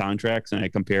Bond soundtracks, and I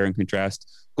compare and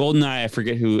contrast. GoldenEye, I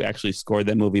forget who actually scored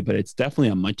that movie, but it's definitely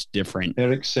a much different.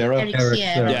 Eric Serra.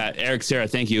 Yeah, Eric Serra.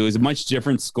 Thank you. It was a much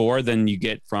different score than you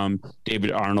get from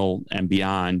David Arnold and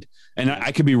beyond. And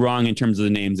I could be wrong in terms of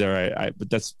the names there, but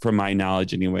that's from my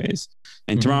knowledge, anyways.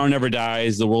 And Tomorrow Never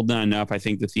Dies, The World Not Enough. I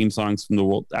think the theme songs from The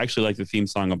World. I actually like the theme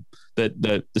song of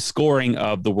the scoring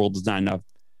of The World Is Not Enough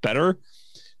better.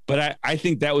 But I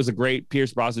think that was a great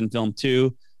Pierce Brosnan film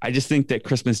too. I just think that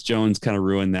Christmas Jones kind of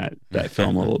ruined that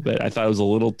film a little bit. I thought it was a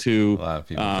little too. A lot of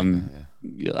people.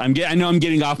 I know I'm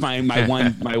getting off my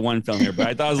one film here, but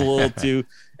I thought it was a little too.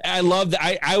 I love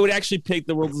that. I would actually pick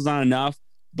The World Is Not Enough,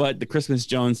 but the Christmas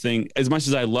Jones thing, as much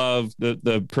as I love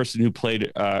the person who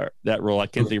played that role, I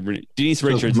can't think of her name, Denise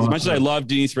Richards. As much as I love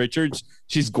Denise Richards,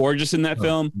 she's gorgeous in that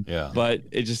film. Yeah, but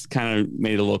it just kind of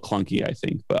made it a little clunky, I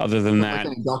think. But other than that,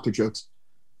 doctor jokes.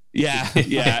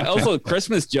 Yeah. Also,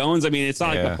 Christmas Jones. I mean, it's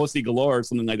not like a Pussy Galore or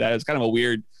something like that. It's kind of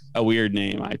a weird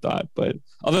name, I thought. But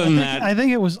other than that, I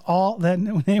think it was all that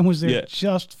name was there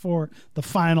just for the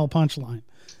final punchline.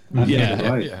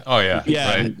 Yeah. Oh yeah.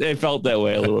 Yeah. Right. It felt that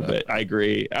way a little bit. I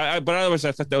agree. But otherwise,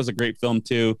 I thought that was a great film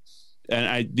too.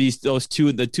 And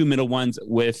the two middle ones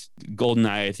with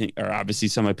GoldenEye, I think, are obviously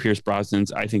some of Pierce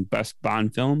Brosnan's, I think, best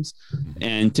Bond films.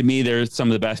 And to me, they're some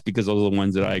of the best because those are the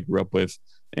ones that I grew up with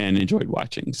and enjoyed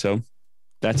watching. So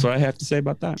that's what I have to say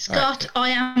about that. Scott,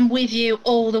 I am with you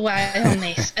all the way on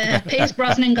this. Pierce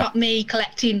Brosnan got me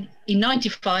collecting in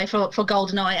 '95 for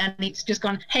GoldenEye, and it's just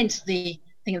gone, hence the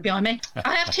thing behind me.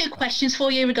 I have two questions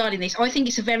for you regarding this. I think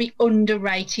it's a very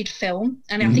underrated film,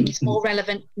 and I think it's more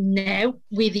relevant now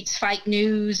with its fake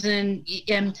news. And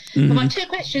but my two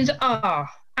questions are: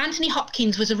 Anthony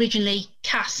Hopkins was originally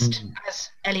cast as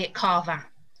Elliot Carver,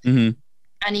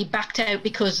 and he backed out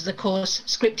because of course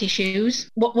script issues.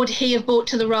 What would he have brought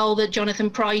to the role that Jonathan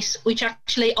Pryce, which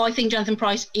actually I think Jonathan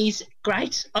Pryce is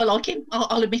great. I like him.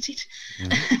 I'll admit it.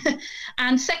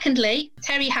 And secondly,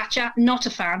 Terry Hatcher, not a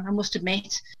fan, I must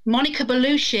admit. Monica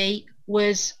Bellucci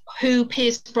was who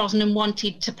Pierce Brosnan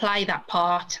wanted to play that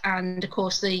part, and of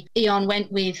course the Eon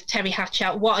went with Terry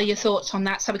Hatcher. What are your thoughts on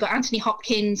that? So we've got Anthony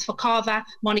Hopkins for Carver,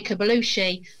 Monica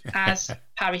Bellucci as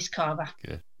Paris Carver.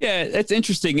 Good. Yeah, that's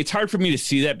interesting. It's hard for me to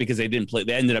see that because they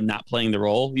ended up not playing the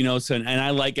role, So, and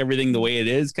I like everything the way it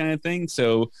is, kind of thing.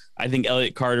 So I think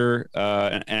Elliot Carter,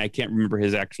 and I can't remember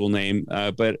his actual name,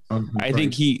 but I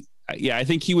think he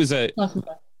was I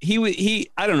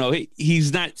don't know.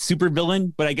 He's not super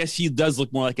villain, but I guess he does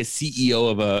look more like a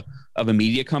CEO of a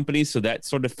media company. So that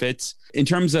sort of fits. In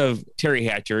terms of Terry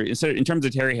Hatcher,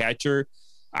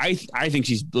 I think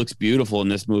she looks beautiful in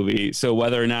this movie. So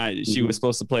whether or not she was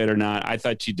supposed to play it or not, I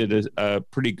thought she did a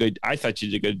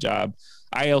good job.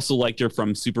 I also liked her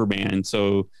from Superman,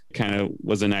 so kind of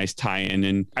was a nice tie-in.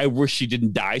 And I wish she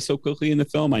didn't die so quickly in the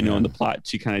film. I know in the plot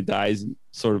she kind of dies,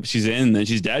 sort of she's in and then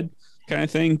she's dead kind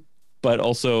of thing. But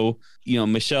also,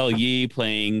 Michelle Ye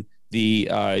playing the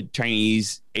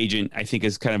Chinese agent, I think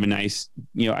is kind of a nice,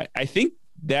 I think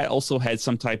that also had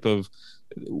some type of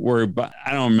but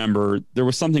I don't remember. There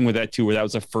was something with that too, where that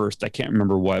was a first. I can't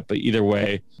remember what, but either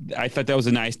way, I thought that was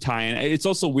a nice tie-in. It's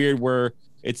also weird where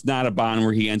it's not a Bond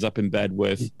where he ends up in bed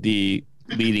with the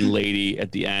leading lady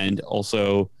at the end.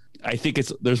 Also, I think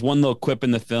there's one little quip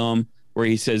in the film where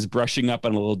he says brushing up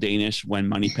on a little Danish when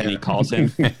Moneypenny calls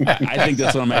him. I think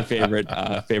that's one of my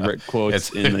favorite quotes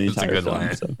in the entire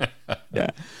film. So, yeah.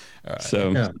 Right.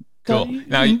 So. Yeah. Cool.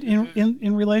 Now,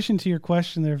 in relation to your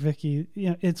question there, Vicky,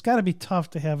 it's got to be tough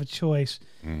to have a choice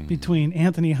between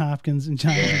Anthony Hopkins and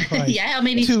Jonathan Pryce. Yeah, I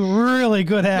mean, two really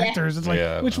good actors. It's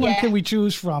like, which one can we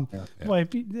choose from? Yeah. Boy,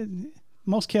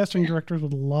 most casting directors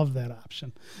would love that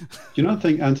option. Do you not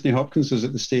think Anthony Hopkins is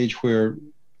at the stage where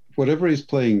whatever he's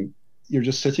playing, you're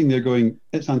just sitting there going,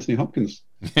 it's Anthony Hopkins.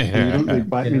 And you don't really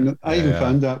back. I mean, I even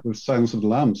found that with Silence of the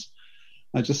Lambs.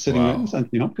 I just sitting there, it's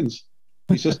Anthony Hopkins.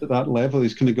 He's just at that level.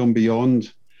 He's kind of gone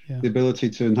beyond the ability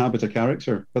to inhabit a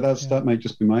character. But that might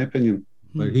just be my opinion.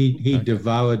 But he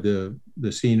devoured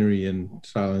the scenery in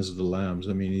Silence of the Lambs.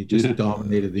 I mean, he just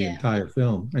dominated the entire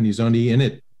film, and he's only in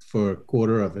it for a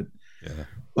quarter of it. Yeah.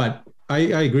 But I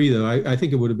agree, though. I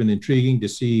think it would have been intriguing to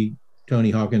see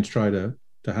Tony Hawkins try to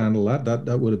handle that.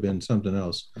 That would have been something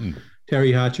else.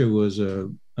 Terry Hatcher was a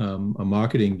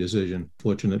marketing decision.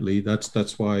 Fortunately,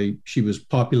 that's why she was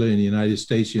popular in the United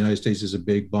States. The United States is a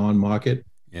big Bond market.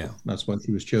 Yeah, that's why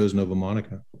she was chosen over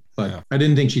Monica. But I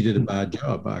didn't think she did a bad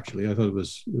job. Actually, I thought it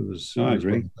was. I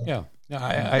agree.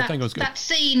 I think it was good. That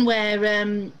scene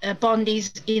where Bond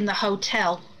is in the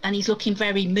hotel and he's looking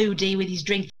very moody with his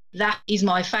drink. That is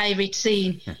my favourite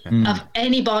scene of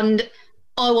any Bond.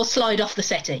 I will slide off the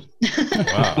settee.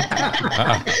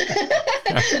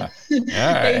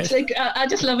 It's like, I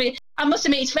just love it. I must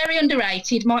admit, it's very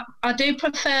underrated. I do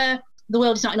prefer The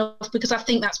World Is Not Enough because I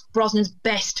think that's Brosnan's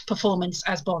best performance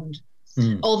as Bond.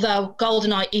 Although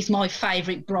GoldenEye is my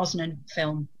favourite Brosnan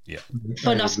film. Yeah.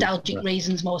 For nostalgic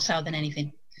reasons more so than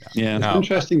anything. Yeah. It's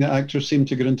interesting that actors seem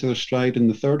to get into their stride in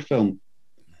the third film.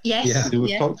 Yes.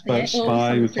 We've talked about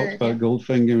Spy, we've talked about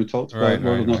Goldfinger, we've talked about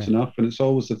World Is Not Enough, and it's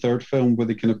always the third film where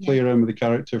they kind of play around with the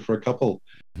character for a couple,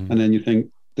 and then you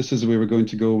think, this is the way we're going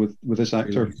to go with this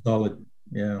actor. Really solid.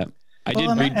 Yeah.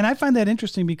 And I find that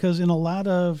interesting because in a lot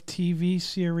of TV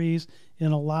series,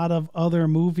 in a lot of other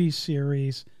movie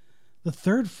series, the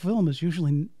third film is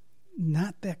usually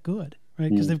not that good. Right,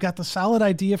 because they've got the solid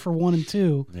idea for 1 and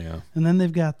 2, and then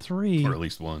they've got 3, or at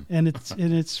least 1, and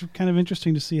it's kind of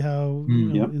interesting to see how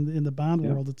in the Bond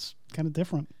world it's kind of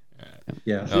different.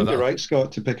 Yeah, I think you're right,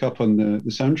 Scott, to pick up on the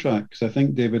soundtrack, because I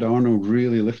think David Arnold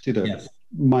really lifted it. Yes.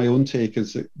 My own take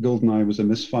is that GoldenEye was a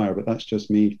misfire, but that's just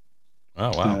me.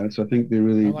 Oh wow! So I think they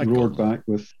really roared back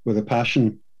with a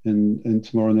passion in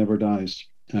Tomorrow Never Dies,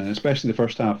 especially the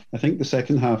first half. I think the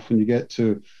second half, when you get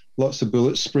to lots of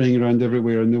bullets spraying around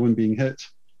everywhere and no one being hit,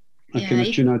 it's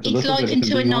likened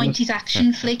to a 90s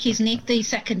action flick, isn't it? The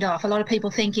second half. A lot of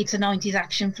people think it's a 90s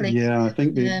action flick. Yeah, I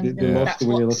think they lost the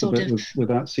way a little bit with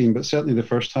that scene, but certainly the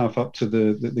first half up to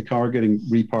the car getting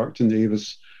reparked in the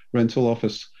Avis rental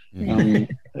office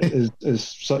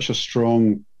is such a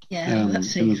strong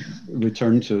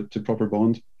return to proper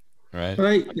Bond. Right. But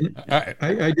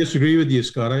I disagree with you,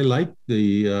 Scott. I like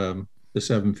the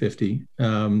 750.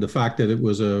 The fact that it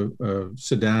was a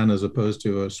sedan as opposed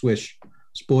to a Swish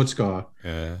sports car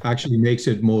actually makes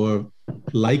it more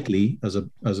likely as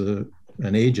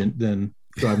an agent than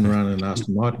driving around in an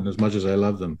Aston Martin, as much as I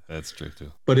love them. That's true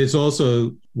too. But it's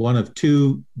also one of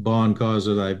two Bond cars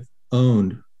that I've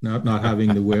owned, not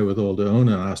having the wherewithal to own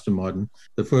an Aston Martin.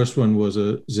 The first one was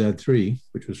a Z3,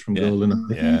 which was from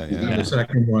GoldenEye. And the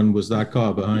second one was that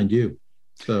car behind you.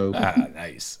 So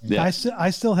nice. Yeah. I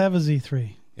still have a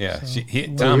Z3. Yeah, so,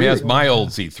 Tom has my old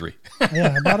Z3.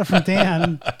 Yeah, I bought it from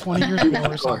Dan 20 years ago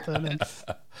or something.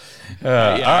 All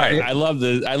right. I love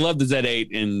the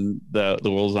Z8 in the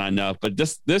World's Not Enough, but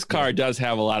this car does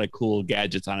have a lot of cool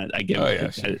gadgets on it. I give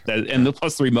it, and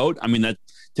plus the remote. I mean, that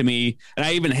to me, and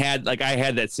I even had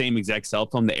that same exact cell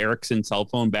phone, the Ericsson cell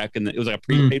phone back in it was like a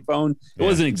prepaid phone. It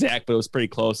wasn't exact, but it was pretty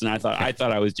close. And I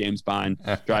thought I was James Bond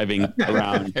driving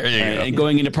around and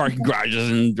going into parking garages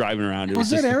and driving around.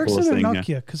 Was it Ericsson or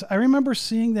Nokia? Because I remember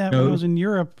seeing that when I was in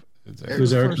Europe. It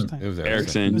was Ericsson.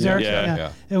 Ericsson.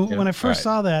 Yeah. And when I first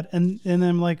saw that, and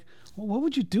I'm like, well, what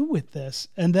would you do with this?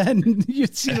 And then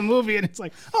you'd see the movie, and it's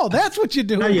like, oh, that's what you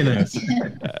do. Now you know.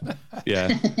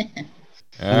 Yeah.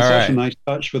 And such a nice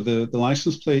touch with the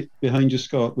license plate behind you,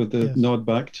 Scott, with the nod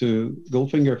back to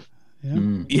Goldfinger.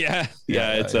 Yeah.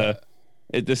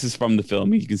 This is from the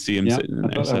film. You can see him sitting in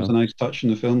there. That was a nice touch in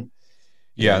the film.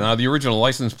 Yeah. Now the original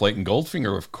license plate in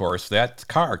Goldfinger, of course, that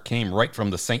car came right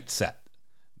from the Saint set.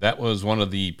 That was one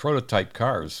of the prototype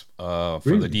cars for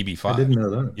the DB5. I didn't know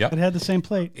that. Yep. It had the same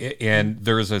plate. And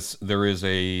there is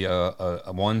a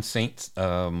one Saint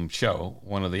show,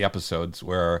 one of the episodes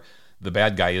where the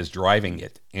bad guy is driving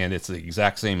it, and it's the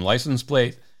exact same license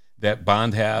plate that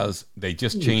Bond has. They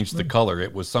just changed the color.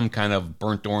 It was some kind of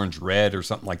burnt orange red or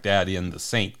something like that in the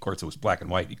Saint. Of course, it was black and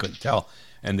white. You couldn't tell.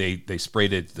 And they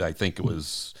sprayed it, I think it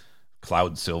was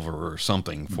cloud silver or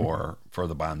something for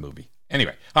the Bond movie.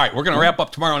 Anyway, all right, we're going to wrap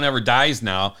up Tomorrow Never Dies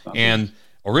now. And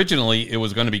originally, it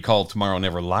was going to be called Tomorrow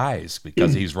Never Lies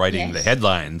because he's writing the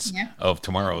headlines of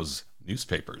tomorrow's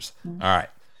newspapers. All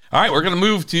right, we're going to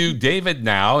move to David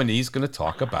now, and he's going to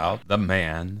talk about The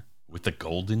Man with the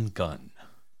Golden Gun.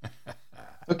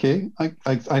 Okay,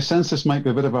 I sense this might be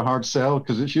a bit of a hard sell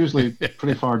because it's usually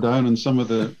pretty far down on some of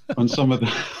the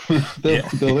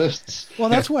the lists. Well,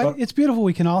 that's why it's beautiful.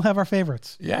 We can all have our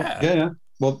favorites. Yeah.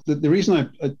 Well, the reason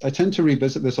I tend to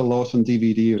revisit this a lot on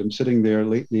DVD, I'm sitting there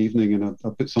late in the evening and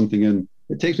I'll put something in.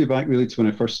 It takes me back really to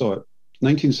when I first saw it.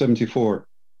 1974,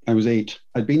 I was 8.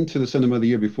 I'd been to the cinema the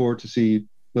year before to see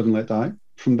Live and Let Die.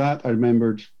 From that, I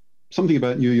remembered something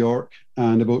about New York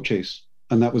and a boat chase,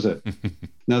 and that was it.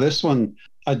 Now, this one,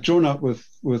 I'd grown up with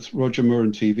Roger Moore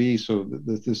on TV, so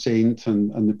the Saint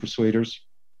and the Persuaders.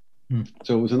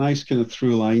 So it was a nice kind of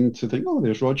through line to think, oh,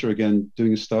 there's Roger again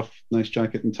doing his stuff, nice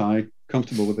jacket and tie,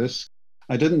 comfortable with this.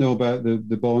 I didn't know about the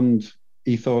Bond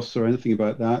ethos or anything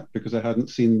about that because I hadn't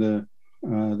seen the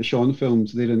Sean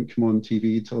films. They didn't come on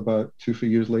TV until about 2-3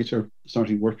 years later.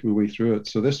 Started working my way through it.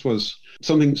 So this was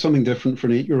something different for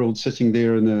an 8-year-old sitting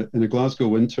there in a Glasgow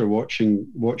winter watching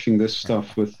this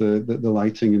stuff with the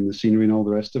lighting and the scenery and all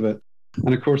the rest of it.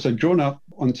 And of course, I'd grown up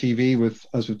on TV with,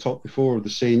 as we've talked before, the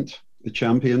Saint, the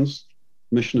Champions,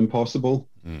 Mission Impossible,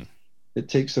 It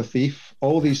Takes a Thief,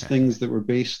 all these things that were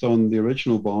based on the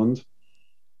original Bond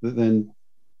that then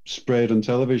spread on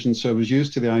television. So I was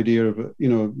used to the idea of,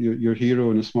 your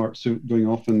hero in a smart suit going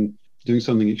off and doing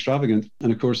something extravagant.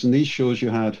 And of course, in these shows,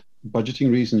 you had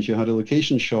budgeting reasons. You had a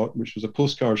location shot, which was a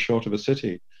postcard shot of a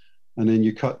city, and then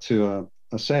you cut to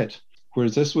a set.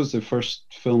 Whereas this was the first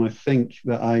film, I think,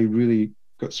 that I really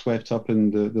got swept up in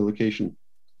the location.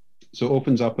 So it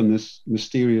opens up in this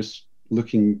mysterious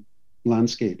looking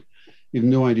landscape. You have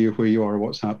no idea where you are,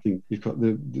 what's happening. You've got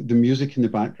the music in the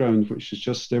background, which is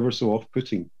just ever so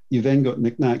off-putting. You've then got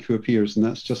Nick Nack who appears, and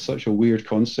that's just such a weird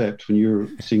concept when you're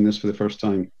seeing this for the first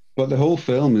time. But the whole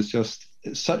film is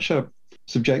it's such a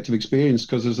subjective experience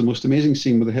because there's the most amazing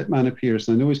scene where the hitman appears,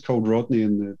 and I know he's called Rodney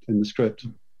in the script.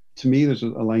 to me, there's a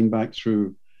line back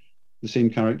through the same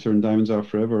character in Diamonds Are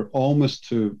Forever, almost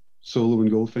to Solo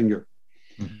and Goldfinger.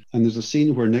 Mm-hmm. And there's a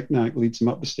scene where Knick-Knack leads him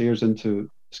up the stairs into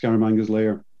Scaramanga's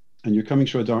lair, and you're coming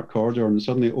through a dark corridor, and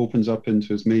suddenly it opens up into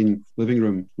his main living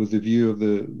room with the view of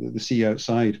the sea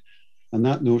outside. And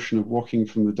that notion of walking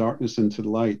from the darkness into the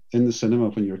light in the cinema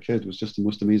when you're a kid was just the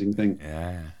most amazing thing.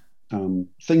 Yeah.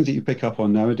 Things that you pick up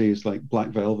on nowadays, like Black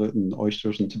Velvet and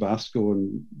Oysters and Tabasco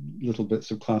and little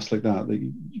bits of class like that,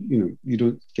 you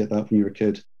don't get that when you're a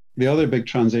kid. The other big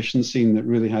transition scene that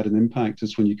really had an impact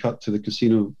is when you cut to the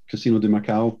Casino de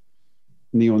Macau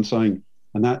neon sign,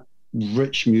 and that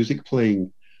rich music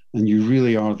playing, and you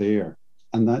really are there.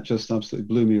 And that just absolutely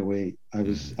blew me away. I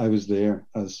was there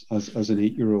as an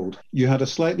 8-year-old. You had a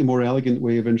slightly more elegant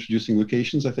way of introducing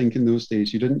locations, I think, in those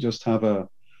days. You didn't just have a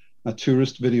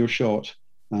tourist video shot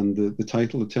and the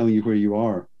title of telling you where you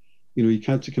are. You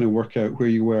had to kind of work out where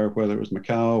you were, whether it was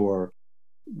Macau or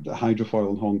the hydrofoil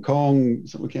in Hong Kong.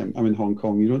 So, okay, I'm in Hong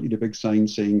Kong. You don't need a big sign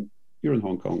saying you're in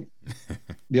Hong Kong.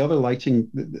 The other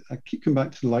lighting, I keep coming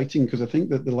back to the lighting, because I think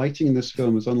that the lighting in this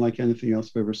film is unlike anything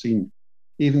else I've ever seen.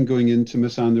 Even going into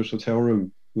Miss Anders' hotel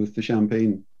room with the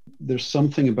champagne, there's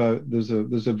something about, there's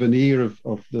a veneer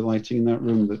of the lighting in that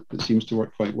room that seems to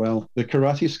work quite well. The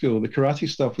karate school, the karate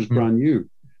stuff was brand new.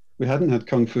 We hadn't had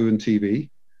Kung Fu and TV.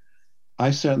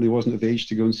 I certainly wasn't of age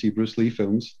to go and see Bruce Lee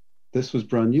films. This was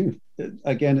brand new.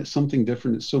 Again, it's something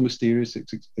different. It's so mysterious.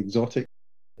 It's exotic.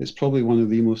 It's probably one of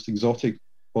the most exotic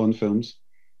Bond films,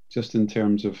 just in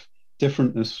terms of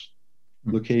differentness,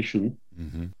 location.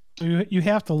 Mm-hmm. You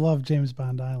have to love James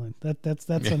Bond Island. That's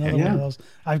another one of those.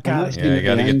 I've got. Yeah, you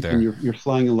got to get there. And you're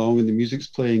flying along, and the music's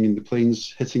playing, and the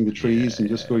plane's hitting the trees, and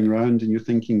just going around, and you're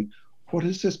thinking, what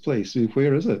is this place? I mean,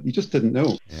 where is it? You just didn't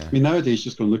know. Yeah. I mean, nowadays,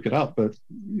 just go and look it up, but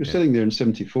you're sitting there in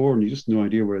 74, and you just no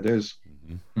idea where it is.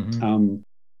 Mm-hmm.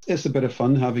 It's a bit of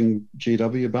fun having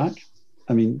JW back.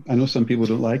 I mean, I know some people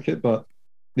don't like it, but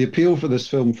the appeal for this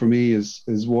film for me is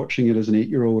watching it as an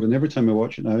 8-year-old, and every time I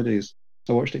watch it nowadays,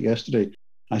 I watched it yesterday,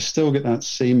 I still get that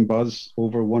same buzz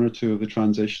over one or two of the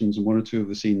transitions and one or two of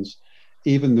the scenes,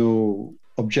 even though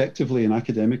objectively and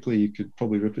academically you could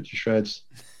probably rip it to shreds.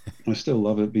 I still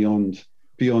love it beyond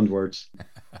words.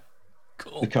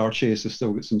 Cool. The car chase has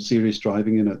still got some serious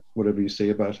driving in it, whatever you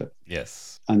say about it.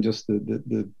 Yes. And just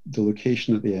the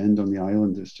location at the end on the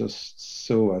island is just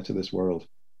so out of this world.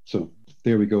 So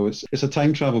there we go. It's a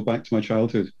time travel back to my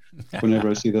childhood whenever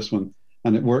I see this one,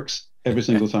 and it works every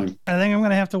single time. I think I'm going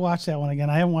to have to watch that one again.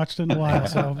 I haven't watched it in a while,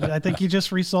 so I think you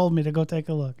just resold me to go take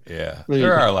a look. Yeah,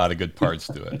 there are a lot of good parts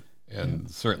to it, and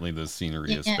certainly the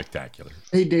scenery is spectacular.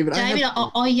 Hey, David, I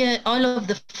love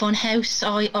the Funhouse.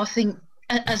 I think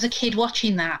as a kid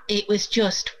watching that, it was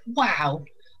just, wow,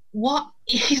 what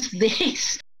is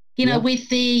this? With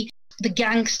the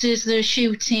gangsters that are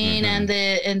shooting and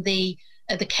the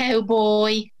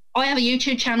cowboy. I have a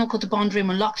YouTube channel called The Bond Room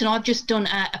Unlocked, and I've just done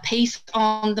a piece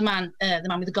on the man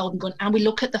with the golden gun, and we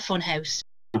look at the Funhouse,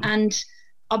 and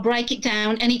I break it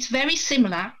down, and it's very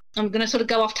similar. I'm going to sort of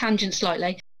go off tangent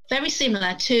slightly. Very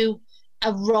similar to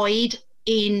a ride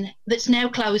that's now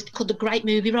closed called the Great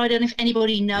Movie Ride. I don't know if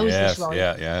anybody knows this ride.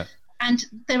 Yeah. And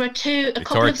there are a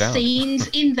couple of scenes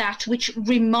in that which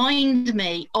remind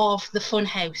me of the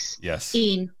Funhouse. Yes.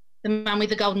 In The Man with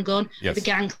the Golden Gun, the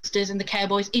gangsters and the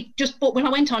cowboys. When I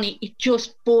went on it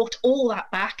just brought all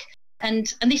that back.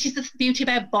 And this is the beauty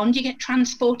about Bond. You get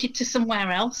transported to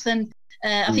somewhere else. And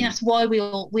I think that's why we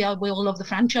all love the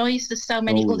franchise. There's so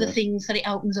many other things that it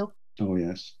opens up. Oh,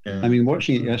 yes. Yeah. I mean,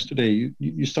 watching it yesterday,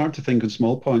 you start to think of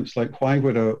small points, like why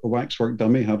would a waxwork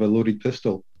dummy have a loaded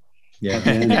pistol?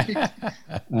 Yeah.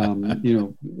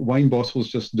 Wine bottles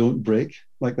just don't break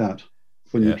like that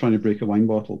when you're trying to break a wine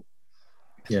bottle.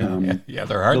 They're hard to break.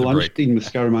 The lunch scene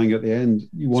with Scaramanga at the end,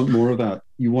 you want more of that.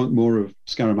 You want more of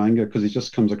Scaramanga because he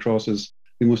just comes across as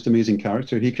the most amazing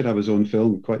character. He could have his own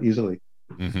film quite easily.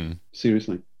 Mm-hmm.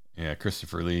 Seriously. Yeah,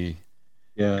 Christopher Lee.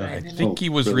 Yeah, I think he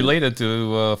was related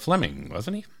to Fleming,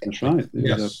 wasn't he? That's right.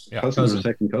 Yes. Cousin or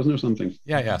second cousin or something.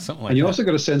 Yeah, something like that. And you also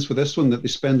got a sense with this one that they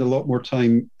spend a lot more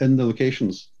time in the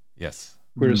locations. Yes.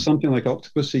 Whereas something like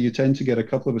Octopussy, you tend to get a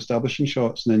couple of establishing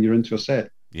shots and then you're into a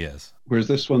set. Yes. Whereas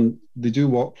this one, they do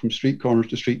walk from street corner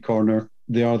to street corner.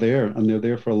 They are there, and they're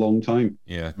there for a long time.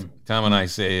 Yeah. Tom and I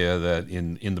say that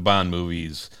in the Bond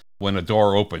movies, when a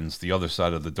door opens, the other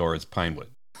side of the door is Pinewood.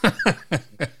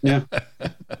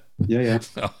 Yeah.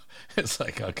 So it's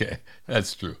like, okay,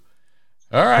 that's true.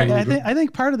 All right. I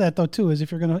think part of that though too is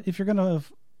if you're gonna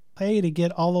pay to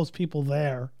get all those people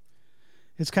there,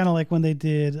 it's kind of like when they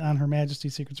did on Her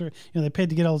Majesty's Secret Service. They paid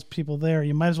to get all those people there.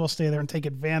 You might as well stay there and take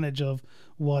advantage of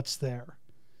what's there.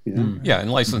 Yeah. Yeah,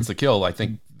 and License to Kill, I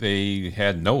think they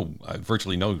had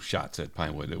virtually no shots at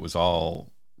Pinewood. It was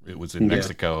in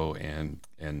Mexico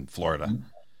and Florida.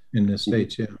 In the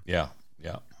States, Yeah,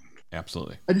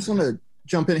 absolutely. I just want to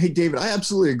jump in. Hey, David, I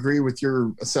absolutely agree with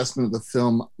your assessment of the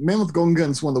film. Man with Golden Gun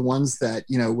is one of the ones that,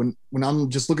 when I'm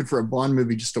just looking for a Bond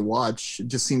movie just to watch, it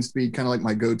just seems to be kind of like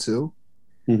my go-to.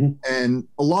 Mm-hmm. And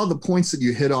a lot of the points that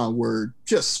you hit on were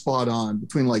just spot on,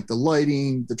 between like the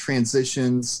lighting, the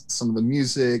transitions, some of the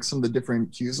music, some of the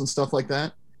different cues and stuff like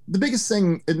that. The biggest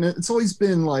thing, and it's always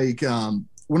been like,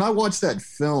 when I watch that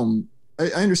film, I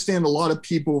understand a lot of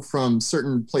people from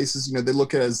certain places, they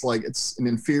look at it as like it's an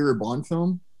inferior Bond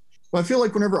film. But I feel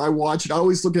like whenever I watch it, I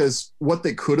always look at it as what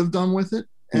they could have done with it.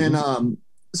 Mm-hmm. And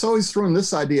it's always throwing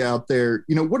this idea out there,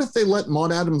 what if they let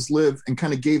Maud Adams live and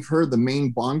kind of gave her the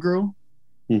main Bond girl?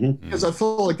 Mm-hmm. Because I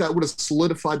felt like that would have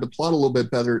solidified the plot a little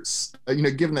bit better,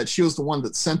 given that she was the one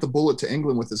that sent the bullet to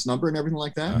England with his number and everything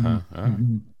like that.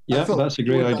 Mm-hmm. Yeah, that's a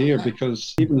great idea,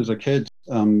 because even as a kid,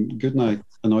 Goodnight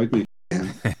annoyed me.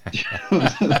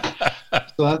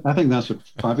 So I think that's a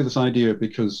fabulous idea,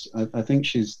 because I think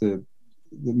she's the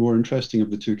more interesting of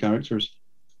the two characters.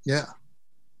 Yeah.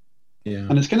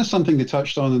 And it's kind of something they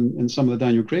touched on in some of the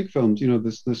Daniel Craig films,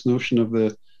 this notion of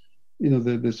the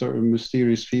sort of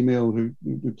mysterious female who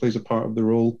plays a part of the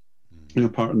role,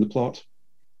 part in the plot.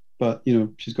 But,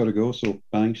 she's got to go, so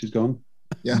bang, she's gone.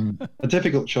 Yeah. A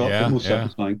difficult shot, but most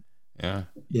satisfying. Yeah.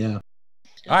 Yeah.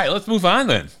 All right, let's move on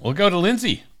then. We'll go to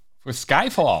Lindsay for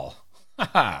Skyfall.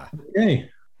 Okay.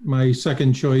 My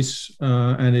second choice,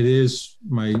 and it is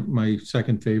my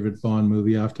second favorite Bond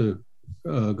movie after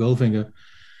Goldfinger.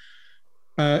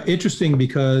 Interesting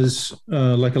because,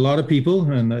 like a lot of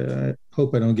people, and I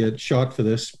hope I don't get shot for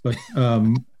this, but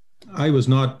I was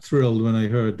not thrilled when I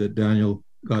heard that Daniel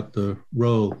got the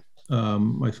role.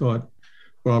 I thought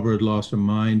Robert had lost her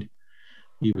mind.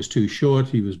 He was too short.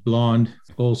 He was blonde.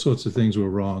 All sorts of things were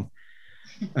wrong.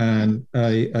 And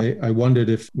I wondered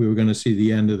if we were going to see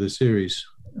the end of the series.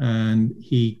 And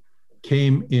he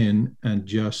came in and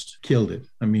just killed it.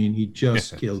 I mean, he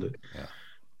just killed it. Yeah.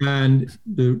 And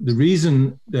the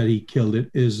reason that he killed it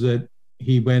is that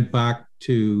he went back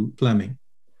to Fleming.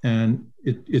 And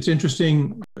it's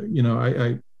interesting,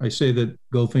 I say that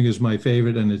Goldfinger is my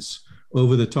favorite, and it's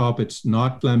over the top. It's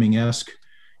not Fleming-esque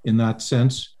in that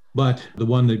sense. But the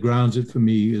one that grounds it for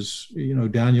me is,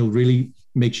 Daniel really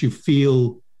makes you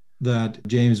feel that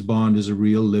James Bond is a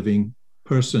real living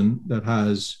person that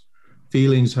has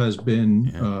feelings, has been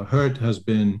hurt, has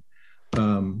been,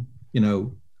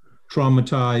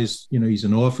 traumatized. He's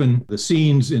an orphan. The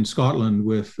scenes in Scotland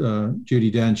with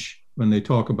Judi Dench, when they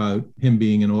talk about him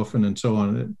being an orphan and so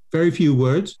on, very few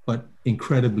words, but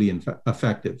incredibly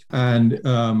effective. And,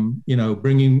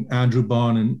 bringing Andrew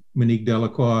Bond and Monique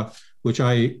Delacroix, which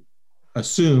I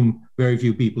assume very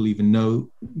few people even know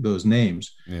those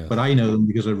names, but I know them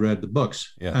because I've read the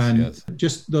books.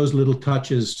 Just those little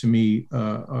touches to me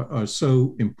are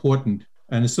so important.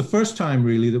 And it's the first time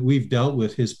really that we've dealt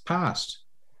with his past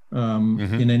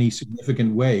in any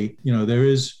significant way. There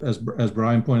is, as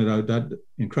Brian pointed out, that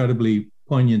incredibly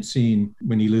poignant scene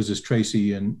when he loses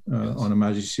Tracy and on Her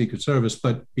Majesty's Secret Service.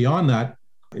 But beyond that,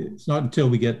 it's not until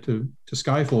we get to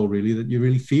Skyfall really that you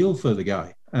really feel for the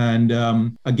guy. And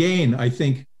again, I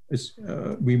think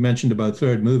we mentioned about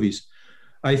third movies.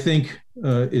 I think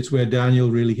it's where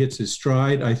Daniel really hits his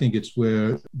stride. I think it's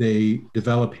where they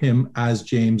develop him as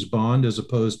James Bond, as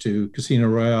opposed to Casino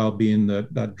Royale being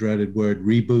that dreaded word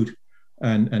reboot,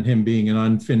 and him being an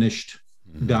unfinished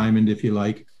diamond, if you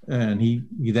like. And he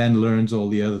then learns all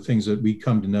the other things that we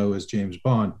come to know as James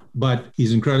Bond. But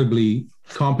he's incredibly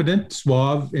competent,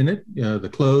 suave in it. The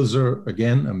clothes are,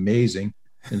 again, amazing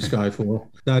in Skyfall.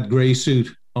 That gray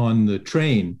suit on the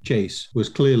train chase was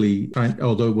clearly,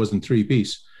 although it wasn't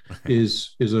three-piece,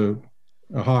 is a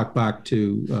hark back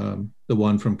to the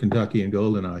one from Kentucky and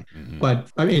GoldenEye. But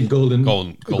I mean,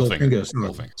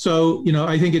 Goldfinger. So,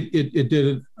 I think it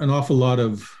did an awful lot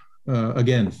of,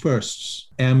 again, firsts.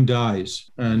 M dies,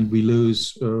 and we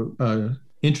lose an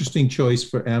interesting choice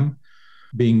for M,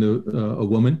 being a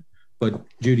woman. But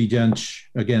Judi Dench,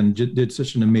 again, did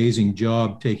such an amazing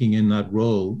job taking in that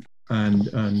role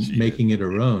and making it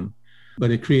her own.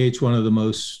 But it creates one of the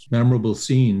most memorable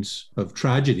scenes of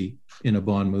tragedy in a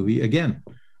Bond movie, again,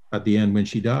 at the end when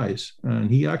she dies. And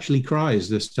he actually cries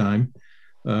this time,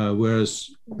 whereas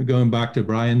going back to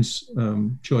Brian's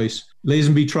choice,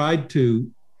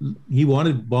 Lazenby he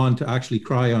wanted Bond to actually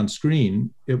cry on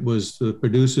screen. It was the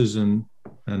producers and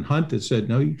Hunt that said,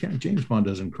 no, you can't. James Bond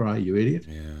doesn't cry, you idiot.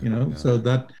 So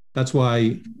that's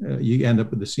why you end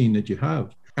up with the scene that you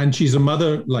have. And she's a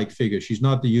mother-like figure. She's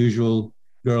not the usual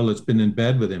girl that's been in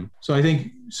bed with him. So I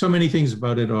think so many things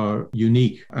about it are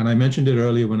unique. And I mentioned it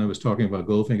earlier when I was talking about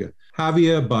Goldfinger.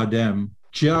 Javier Bardem,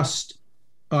 just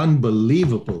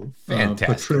unbelievable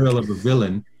portrayal of a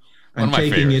villain and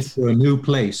taking it to a new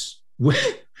place. When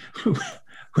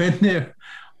they're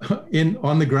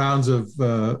on the grounds of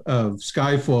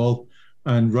Skyfall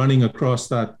and running across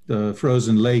that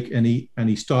frozen lake, and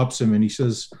he stops him and he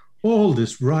says, all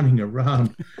this running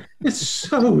around, it's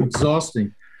so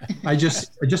exhausting. I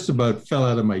just about fell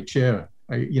out of my chair.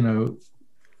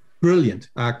 Brilliant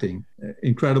acting,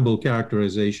 incredible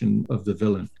characterization of the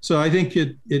villain. So I think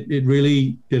it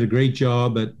really did a great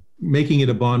job at making it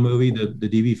a Bond movie. The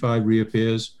DB5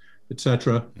 reappears,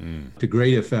 etc., to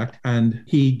great effect. And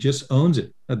he just owns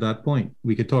it at that point.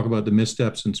 We could talk about the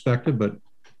missteps in Spectre, but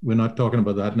we're not talking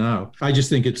about that now. I just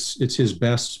think it's his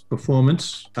best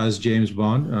performance as James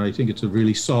Bond. I think it's a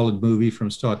really solid movie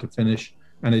from start to finish.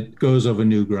 And it goes over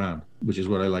new ground, which is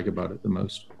what I like about it the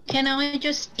most. Can I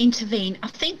just intervene? I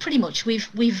think pretty much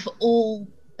we've all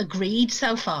agreed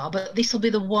so far, but this will be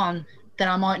the one that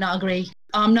I might not agree.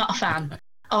 I'm not a fan.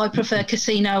 I prefer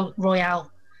Casino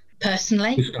Royale,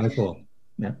 personally. To Skyfall.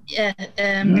 Yeah.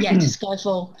 To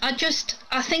Skyfall.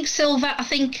 I think Silver. I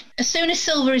think as soon as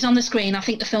Silver is on the screen, I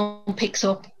think the film picks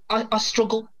up. I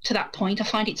struggle to that point. I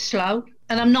find it slow.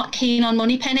 And I'm not keen on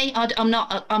Moneypenny. I'm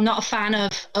not a fan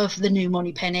of the new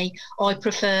Moneypenny. I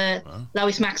prefer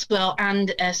Lois Maxwell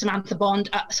and Samantha Bond.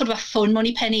 Sort of a fun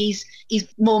Moneypenny is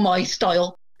more my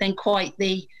style than quite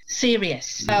the serious.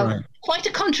 So quite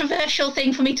a controversial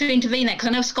thing for me to intervene there, because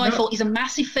I know Skyfall is a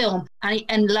massive film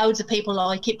and loads of people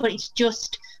like it, but it's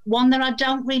just one that I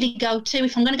don't really go to.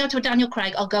 If I'm going to go to a Daniel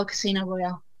Craig, I'll go Casino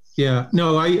Royale. Yeah,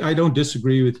 no, I don't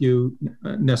disagree with you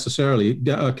necessarily.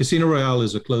 Casino Royale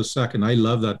is a close second. I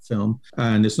love that film.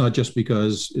 And it's not just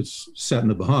because it's set in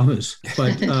the Bahamas.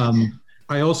 But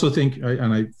I also think,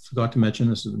 and I forgot to mention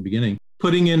this at the beginning,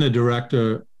 putting in a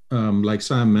director like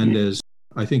Sam Mendes,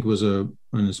 I think was an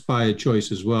inspired choice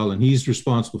as well. And he's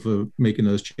responsible for making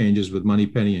those changes with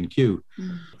Moneypenny and Q.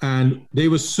 And they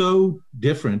were so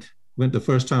different when the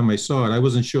first time I saw it. I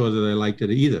wasn't sure that I liked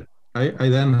it either. I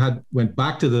then went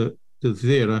back to the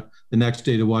theater the next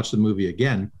day to watch the movie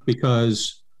again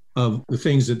because of the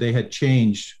things that they had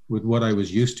changed with what I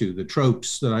was used to, the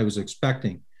tropes that I was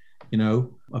expecting,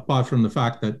 apart from the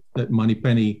fact that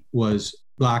Moneypenny was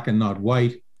black and not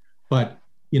white, but,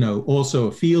 also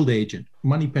a field agent.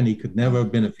 Moneypenny could never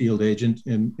have been a field agent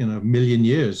in a million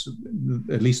years,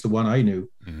 at least the one I knew.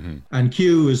 Mm-hmm. And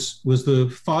Q was the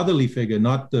fatherly figure,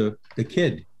 not the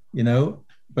kid,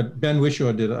 But Ben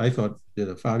Whishaw did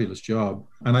a fabulous job,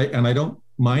 and I don't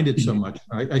mind it so much.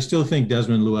 I still think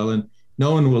Desmond Llewellyn,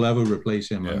 no one will ever replace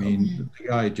him. Yeah. I mean, the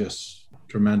guy just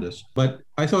tremendous. But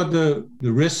I thought the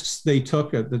risks they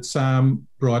took that Sam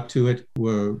brought to it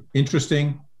were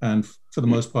interesting and for the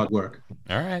most part work.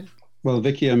 All right. Well,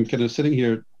 Vicky, I'm kind of sitting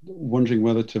here wondering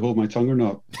whether to hold my tongue or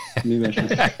not. Maybe I should.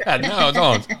 No,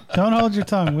 don't. Don't hold your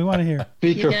tongue. We want to hear.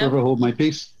 Speaker forever hold my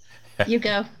peace. You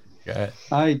go.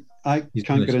 I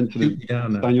can't get into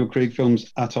the Daniel Craig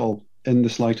films at all, in the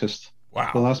slightest. Wow.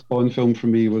 The last Bond film for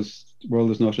me was World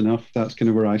Is Not Enough. That's kind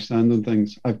of where I stand on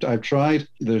things. I've tried.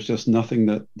 There's just nothing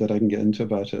that I can get into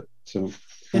about it. So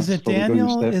is it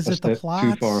Daniel? Is it the plots?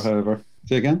 Too far, however.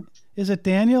 Say again? Is it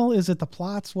Daniel? Is it the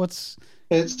plots?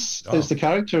 It's the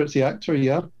character. It's the actor.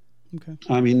 Yeah. Okay.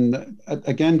 I mean,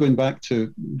 again, going back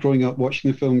to growing up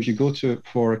watching the films, you go to it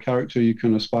for a character you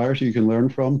can aspire to, you can learn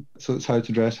from. So it's how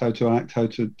to dress, how to act, how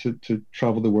to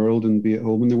travel the world and be at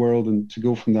home in the world. And to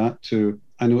go from that to,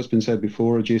 I know it's been said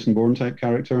before, a Jason Bourne type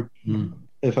character. Mm.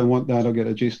 If I want that, I'll get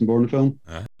a Jason Bourne film.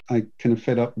 I kind of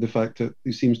fed up with the fact that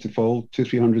he seems to fall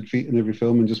 200-300 feet in every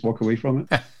film and just walk away from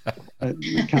it. I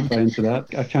can't buy into that.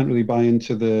 I can't really buy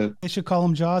into the... They should call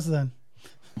him Jaws then.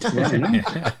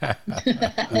 I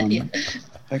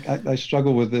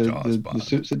struggle with the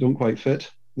suits that don't quite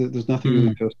fit. There's nothing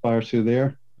really to aspire to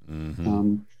there.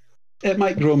 Mm-hmm. It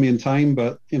might grow me in time,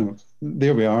 but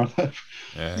there we are.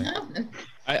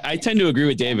 I tend to agree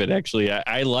with David. Actually,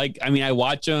 I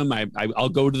watch them. I'll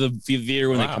go to the theater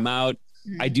when they come out.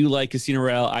 I do like Casino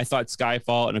Royale. I thought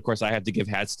Skyfall, and of course I have to give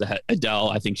hats to Adele.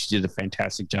 I think she did a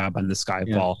fantastic job on the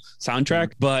Skyfall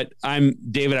soundtrack. But I'm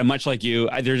much like you.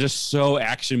 They're just so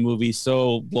action movies,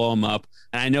 so blow them up.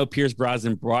 And I know Pierce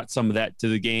Brosnan brought some of that to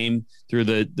the game through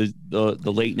the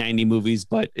late 90s movies,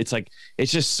 but it's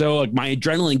just so my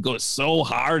adrenaline goes so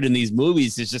hard in these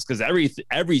movies. It's just because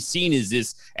every scene is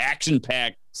this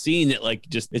action-packed scene that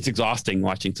it's exhausting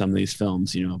watching some of these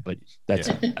films, but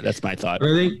that's my thought. But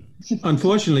I think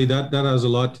unfortunately that has a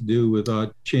lot to do with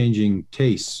our changing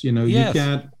tastes. You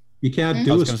can't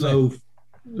do a slow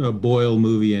a Boyle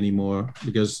movie anymore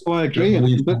because. Oh, I agree. And I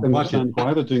completely understand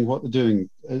why they're doing what they're doing.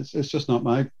 It's just not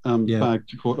my bag,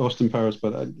 to quote Austin Powers.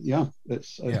 But I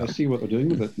see what they're doing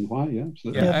with it and why. Yeah,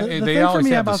 absolutely. Yeah, the thing for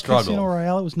me about Casino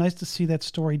Royale, it was nice to see that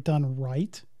story done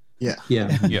right.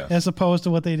 Yeah. As opposed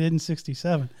to what they did in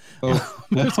 '67. Oh,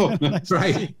 no, nice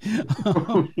right.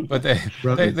 But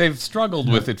they've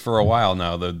struggled with it for a while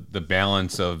now. The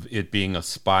balance of it being a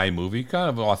spy movie, kind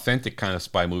of authentic kind of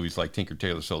spy movies like Tinker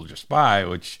Tailor Soldier Spy,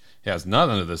 which has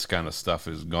none of this kind of stuff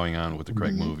is going on with the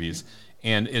Craig movies,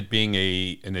 and it being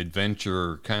an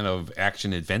adventure kind of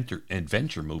action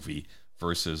adventure movie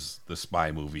versus the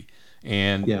spy movie,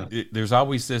 and there's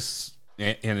always this.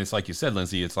 And it's like you said,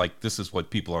 Lindsay, it's like this is what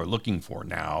people are looking for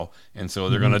now. And so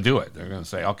they're going to do it. They're going to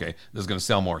say, okay, this is going to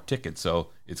sell more tickets. So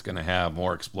it's going to have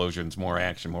more explosions, more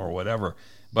action, more whatever.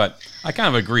 But I kind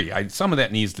of agree. Some of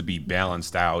that needs to be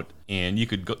balanced out. And you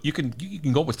can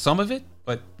go with some of it,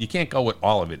 but you can't go with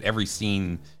all of it. Every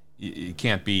scene, it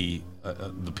can't be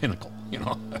the pinnacle,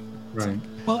 Right.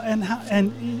 Well,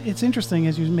 and it's interesting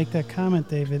as you make that comment,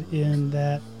 David, in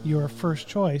that your first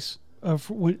choice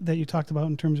that you talked about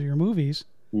in terms of your movies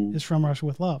is From Russia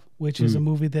with Love, which is a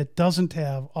movie that doesn't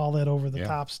have all that over the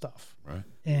top stuff, right?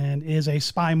 And is a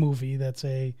spy movie that's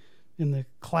in the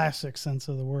classic sense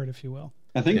of the word, if you will.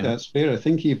 I think that's fair. I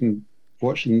think even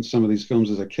watching some of these films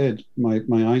as a kid, my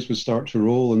eyes would start to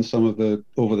roll in some of the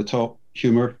over the top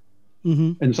humor.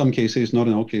 In some cases, not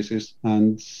in all cases,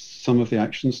 and some of the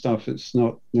action stuff. It's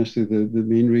not necessarily the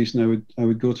main reason I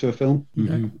would go to a film.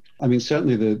 I mean,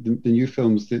 certainly the new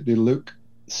films, they look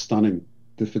stunning.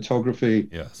 The photography,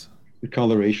 the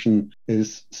coloration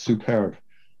is superb.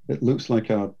 It looks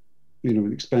like an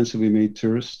expensively made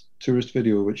tourist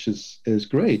video, which is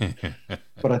great.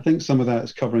 But I think some of that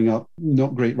is covering up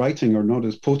not great writing or not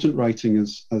as potent writing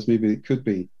as maybe it could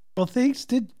be. Well, things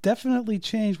did definitely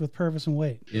change with Purvis and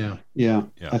Wade. Yeah.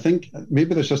 I think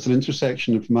maybe there's just an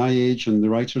intersection of my age and the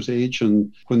writer's age,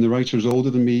 and when the writer's older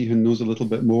than me who knows a little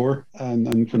bit more,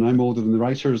 and when I'm older than the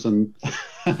writers and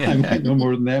I might know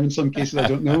more than them in some cases, I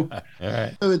don't know.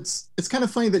 Right. So it's kind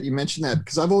of funny that you mentioned that,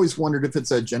 because I've always wondered if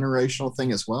it's a generational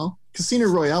thing as well. Casino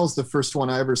Royale is the first one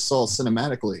I ever saw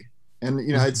cinematically. And,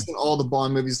 I'd seen all the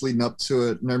Bond movies leading up to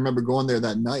it, and I remember going there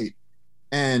that night.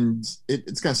 And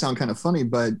it's going to sound kind of funny,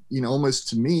 but, almost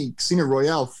to me, Casino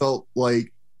Royale felt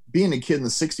like being a kid in the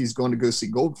 60s going to go see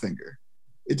Goldfinger.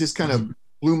 It just kind of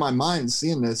blew my mind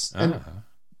seeing this. And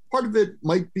part of it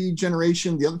might be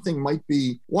generation. The other thing might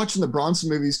be watching the Bronson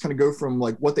movies kind of go from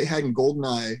like what they had in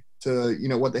Goldeneye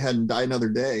to, what they had in Die Another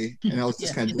Day. And I was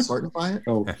just kind of disheartened by it.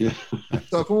 Oh, yeah.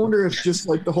 So I wonder if just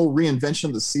like the whole reinvention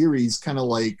of the series kind of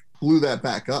like blew that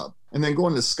back up. And then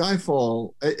going to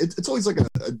Skyfall, it's always like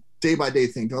a day-by-day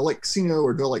thing. Do I like Casino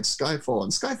or do I like Skyfall?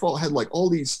 And Skyfall had like all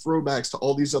these throwbacks to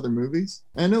all these other movies.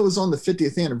 And I know it was on the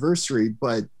 50th anniversary,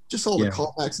 but just all the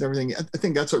callbacks and everything, I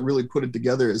think that's what really put it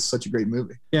together as such a great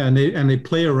movie. Yeah, and they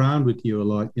play around with you a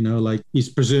lot, like he's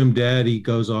presumed dead. He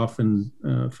goes off and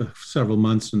for several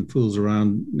months and fools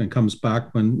around and comes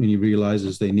back when he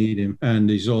realizes they need him. And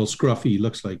he's all scruffy. He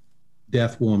looks like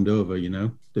death warmed over,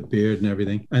 the beard and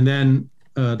everything. And then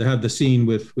they have the scene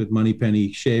with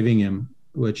Moneypenny shaving him,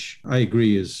 which I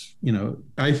agree is,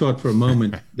 I thought for a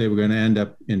moment they were going to end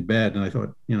up in bed, and I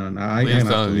thought, I can't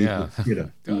have to leave the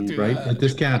theater, right? That.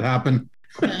 This can't happen.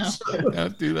 No.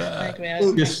 Don't do that.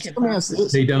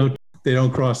 They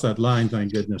don't cross that line,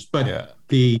 thank goodness. But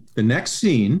the next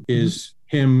scene is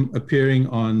him appearing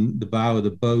on the bow of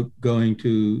the boat going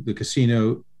to the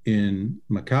casino in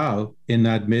Macau in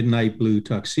that midnight blue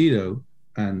tuxedo,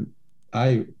 and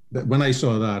when I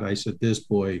saw that, I said, this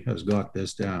boy has got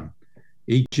this down.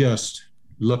 He just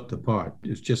looked the part.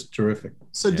 It's just terrific.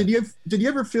 So did you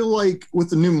ever feel like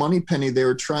with the new Moneypenny, they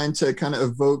were trying to kind of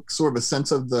evoke sort of a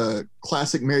sense of the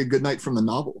classic Mary Goodnight from the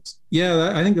novels?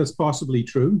 Yeah, I think that's possibly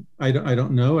true. I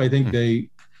don't know. I think the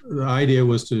idea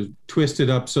was to twist it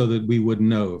up so that we wouldn't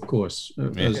know, of course,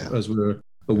 as we're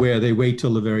aware. They wait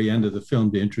till the very end of the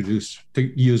film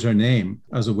to use her name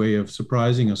as a way of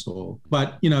surprising us all.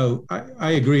 But,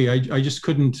 I agree. I just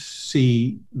couldn't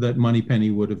see that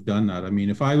Moneypenny would have done that. I mean,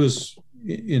 if I was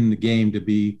in the game to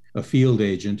be a field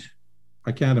agent,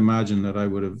 I can't imagine that I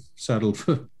would have settled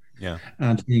for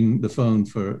answering the phone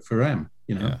for M.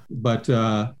 But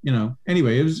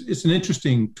anyway, it's an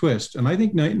interesting twist, and I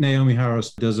think Naomi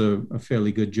Harris does a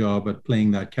fairly good job at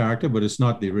playing that character, but it's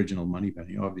not the original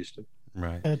Moneypenny, obviously.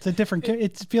 Right. It's a different.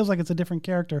 It feels like it's a different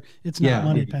character. It's not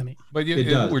Moneypenny. But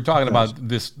we're talking about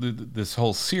this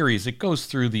whole series. It goes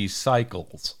through these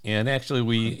cycles. And actually,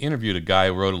 we interviewed a guy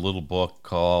who wrote a little book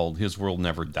called "His World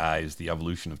Never Dies: The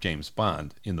Evolution of James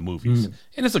Bond in the Movies."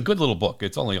 And it's a good little book.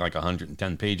 It's only like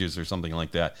 110 pages or something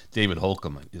like that. David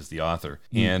Holcomb is the author,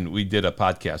 and we did a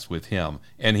podcast with him.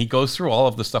 And he goes through all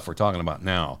of the stuff we're talking about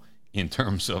now in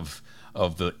terms of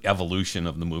the evolution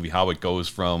of the movie, how it goes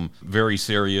from very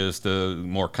serious to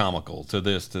more comical to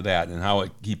this to that, and how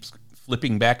it keeps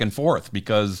flipping back and forth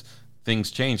because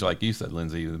things change, like you said,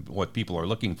 Lindsay, what people are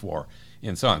looking for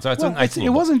and so on. So it's a nice it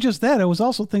wasn't just that. It was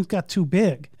also things got too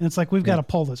big. And it's like, we've got to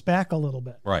pull this back a little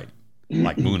bit. Right.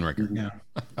 Like Moonraker.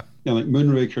 Yeah, like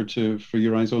Moonraker for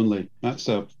Your Eyes Only. That's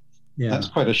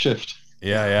quite a shift.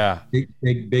 Yeah.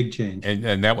 Big change.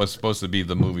 And that was supposed to be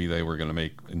the movie they were going to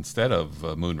make instead of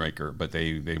Moonraker, but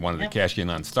they wanted to cash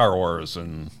in on Star Wars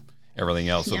and everything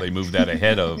else, so they moved that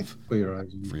ahead of For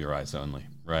Your Eyes Only.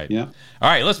 Right. Yeah. All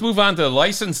right, let's move on to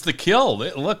License to Kill.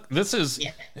 Look, this is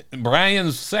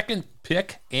Brian's second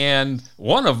pick and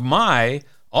one of my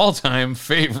all-time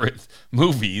favorite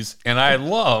movies, and I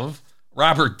love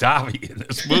Robert Davi in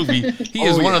this movie. He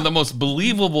is one of the most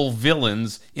believable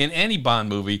villains in any Bond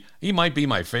movie. He might be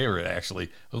my favorite, actually.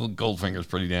 Goldfinger's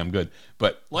pretty damn good.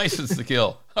 But License to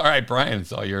Kill. All right, Brian,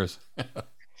 it's all yours.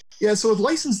 Yeah, so with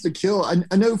License to Kill,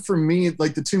 I know for me,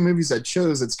 like the two movies I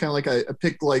chose, it's kind of like I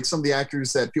picked like some of the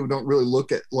actors that people don't really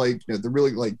look at, like, you know, the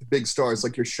really like the big stars,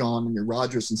 like your Sean and your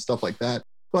Rogers and stuff like that.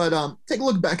 But take a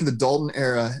look back at the Dalton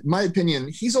era. In my opinion,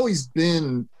 he's always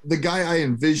been the guy I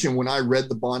envisioned when I read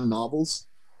the Bond novels.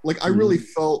 Like, I really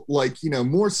felt like, you know,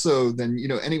 more so than, you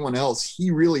know, anyone else,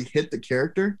 he really hit the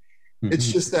character.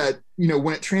 It's just that, you know,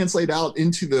 when it translated out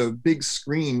into the big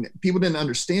screen, people didn't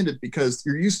understand it because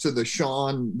you're used to the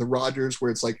Sean, the Rogers, where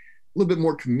it's like a little bit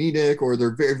more comedic, or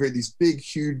they're very, very these big,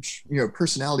 huge, you know,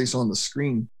 personalities on the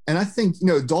screen. And I think, you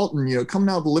know, Dalton, you know, coming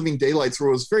out of The Living Daylights, where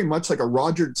it was very much like a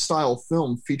Roger style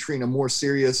film featuring a more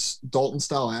serious Dalton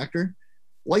style actor,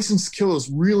 License to Kill is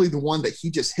really the one that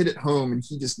he just hit it home and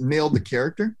he just nailed the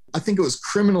character. I think it was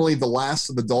criminally the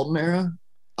last of the Dalton era.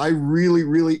 I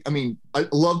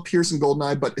love Pierce and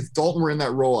Goldeneye, but if Dalton were in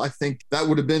that role, I think that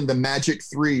would have been the magic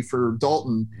three for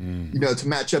Dalton, you know, to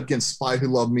match up against Spy Who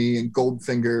Loved Me and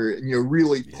Goldfinger and, you know,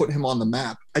 really put him on the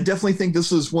map. I definitely think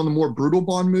this was one of the more brutal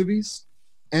Bond movies.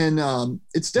 And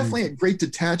it's definitely a great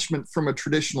detachment from a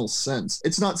traditional sense.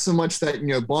 It's not so much that, you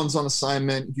know, Bond's on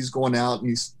assignment, he's going out and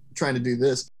he's trying to do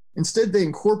this. Instead, they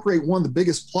incorporate one of the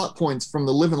biggest plot points from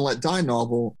the Live and Let Die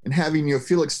novel and having, you know,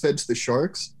 Felix fed to the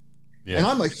sharks. Yeah. And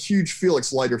I'm a huge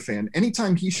Felix Leiter fan.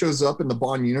 Anytime he shows up in the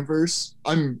Bond universe,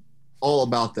 I'm all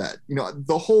about that. You know,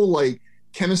 the whole like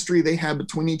chemistry they have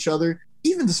between each other,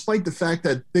 even despite the fact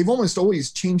that they've almost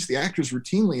always changed the actors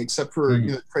routinely, except for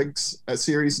you know, Craig's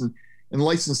series and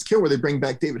License to Kill, where they bring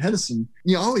back David Hedison.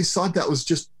 You know, I always thought that was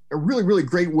just a really, really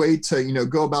great way to, you know,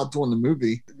 go about doing the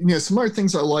movie. You know, some other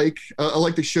things I like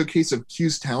the showcase of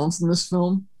Q's talents in this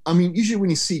film. I mean, usually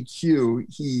when you see Q,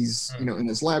 he's, you know, in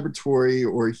his laboratory,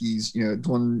 or he's, you know,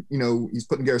 doing, you know, he's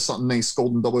putting together something nice,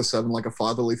 scolding 007 like a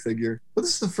fatherly figure. But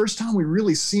this is the first time we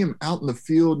really see him out in the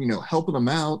field, you know, helping them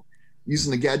out,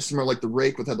 using the gadgets more like the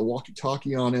rake with had the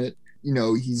walkie-talkie on it. You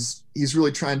know, he's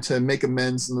really trying to make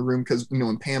amends in the room because, you know,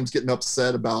 when Pam's getting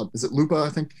upset about, is it Lupa, I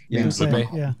think? Yeah.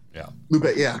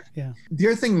 Lupa, yeah. The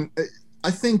other thing,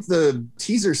 I think the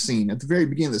teaser scene at the very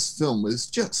beginning of this film was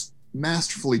just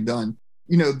masterfully done.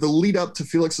 You know, the lead up to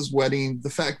Felix's wedding, the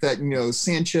fact that, you know,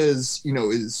 Sanchez, you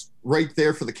know, is right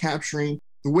there for the capturing,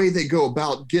 the way they go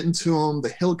about getting to him, the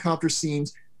helicopter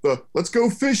scenes, the let's go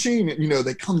fishing, and, you know,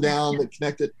 they come down, they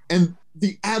connect it. And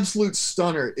the absolute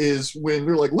stunner is when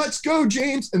they're like, let's go,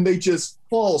 James. And they just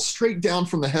fall straight down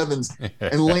from the heavens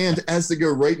and land as they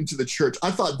go right into the church. I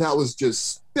thought that was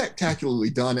just spectacularly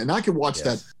done. And I could watch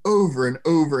that over and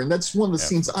over. And that's one of the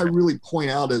scenes I really point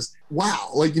out as, wow,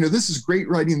 like, you know, this is great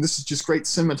writing. This is just great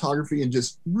cinematography and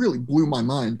just really blew my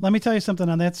mind. Let me tell you something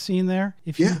on that scene there.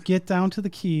 If you get down to the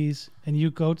Keys and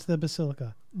you go to the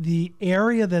Basilica, the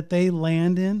area that they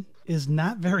land in is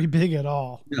not very big at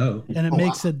all. No. And it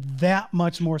makes it that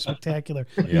much more spectacular.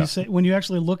 When you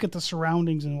actually look at the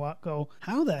surroundings and go,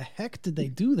 how the heck did they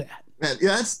do that? Man,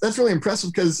 yeah, that's really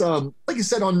impressive because, like you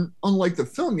said, unlike the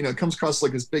film, you know, it comes across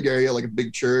like this big area, like a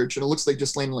big church, and it looks like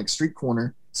just landing like street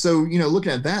corner. So, you know,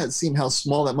 looking at that, seeing how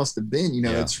small that must have been, you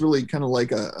know, it's really kind of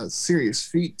like a serious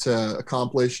feat to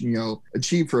accomplish, and, you know,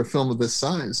 achieve for a film of this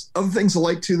size. Other things I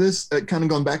like to this, kind of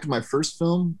going back to my first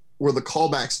film, were the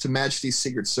callbacks to Majesty's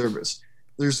Secret Service.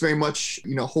 There's very much,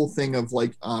 whole thing of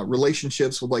like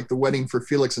relationships with like the wedding for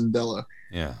Felix and Della.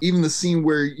 Yeah. Even the scene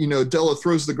where, Della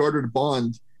throws the garter to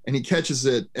Bond and he catches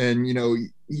it and,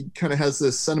 he kind of has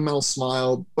this sentimental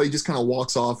smile, but he just kind of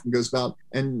walks off and goes about.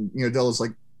 And, Della's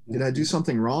like, did I do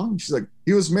something wrong? She's like,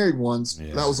 he was married once.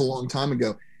 Yeah. That was a long time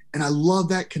ago. And I love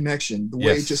that connection, the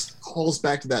way it just calls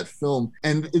back to that film.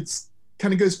 And it's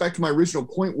kind of goes back to my original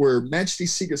point where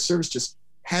Majesty's Secret Service just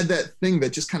had that thing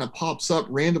that just kind of pops up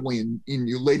randomly in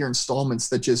your later installments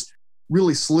that just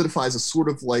really solidifies a sort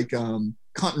of like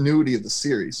continuity of the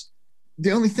series.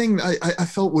 The only thing I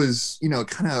felt was,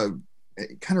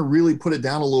 kind of really put it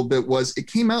down a little bit was it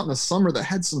came out in a summer that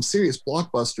had some serious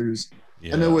blockbusters.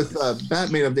 Yeah. I know with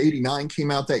Batman of '89 came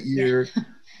out that year.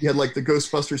 You had like the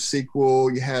Ghostbusters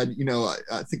sequel. You had,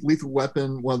 I think Lethal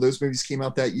Weapon, one of those movies came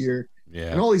out that year.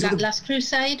 Yeah. And all these Last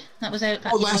Crusade, that was out.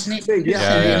 Last Crusade,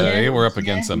 yeah. They were up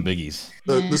against some biggies.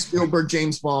 The Spielberg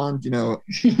James Bond,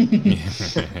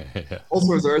 all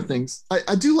sorts of other things.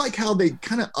 I do like how they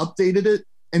kind of updated it,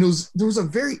 and there was a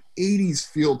very 80s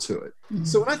feel to it. Mm-hmm.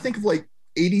 So when I think of like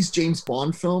 80s James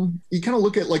Bond film, you kind of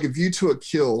look at like A View to a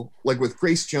Kill, like with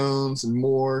Grace Jones and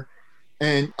Moore,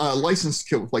 and License to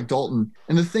Kill with like Dalton.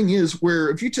 And the thing is, where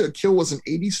A View to a Kill was an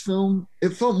 80s film, it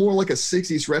felt more like a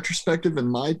 60s retrospective in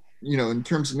my, in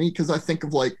terms of me, because I think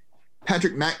of like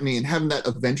Patrick McNee and having that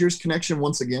Avengers connection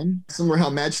once again, similar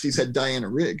how Majesty's had Diana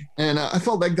Rigg. And I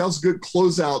felt like that was a good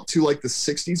closeout to like the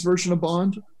 60s version of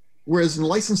Bond, whereas in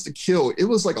License to Kill, it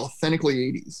was like authentically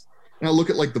 80s. And I look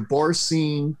at like the bar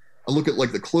scene, I look at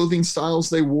like the clothing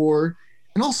styles they wore,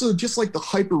 and also just like the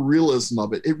hyper realism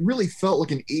of it. It really felt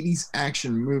like an 80s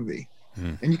action movie.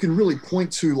 And you can really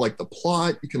point to like the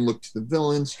plot, you can look to the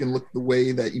villains, you can look at the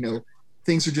way that,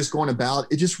 things are just going about.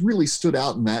 It just really stood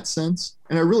out in that sense.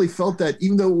 And I really felt that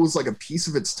even though it was like a piece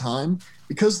of its time,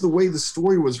 because of the way the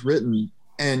story was written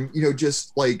and,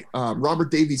 just like Robert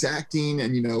Davies acting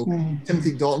and,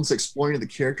 Timothy Dalton's exploring of the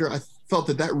character, I felt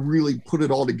that really put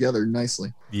it all together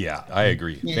nicely. Yeah, I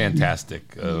agree. Yeah.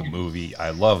 Fantastic movie.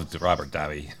 I loved Robert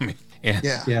Davi.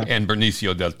 And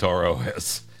Benicio del Toro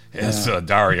as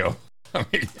Dario. I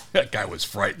mean, that guy was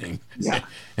frightening. Yeah.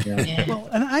 Well,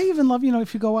 and I even love,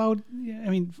 if you go out, I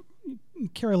mean,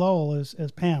 Carrie Lowell as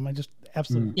Pam, I just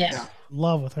absolutely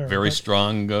love with her. Very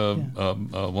strong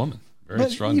woman. Very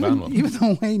strong Bond woman. Even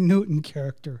the Wayne Newton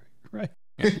character, right?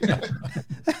 I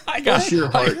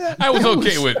was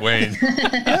okay with Wayne.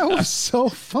 That was so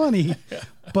funny,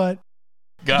 but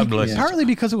God bless you. Partly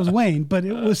because it was Wayne, but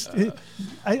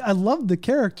I loved the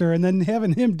character, and then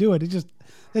having him do it, it just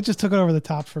took it over the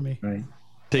top for me. Right.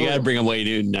 They got to bring Wayne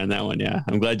Newton on that one. Yeah,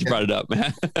 I'm glad you brought it up,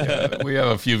 man. We have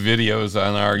a few videos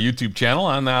on our YouTube channel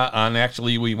on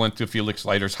actually we went to Felix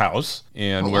Leiter's house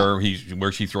and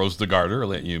where she throws the garter.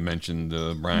 You mentioned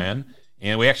Brian.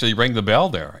 And we actually rang the bell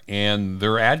there, and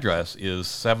their address is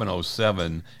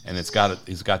 707, and he's got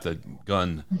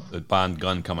the Bond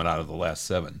gun coming out of the last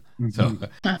 7. So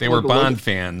they were Bond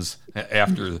fans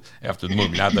after the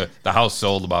movie. Now the house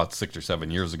sold about 6 or 7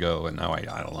 years ago, and now I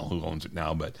don't know who owns it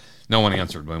now, but no one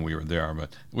answered when we were there.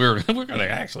 But we're gonna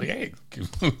actually,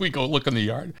 we go look in the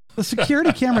yard. The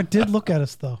security camera did look at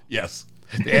us though. Yes,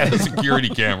 they had a security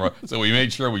camera, so we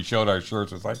made sure we showed our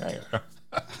shirts. It's like, hey.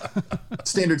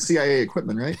 Standard CIA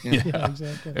equipment, right? Yeah,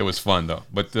 exactly. It was fun though.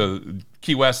 But the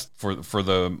Key West for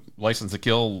the License to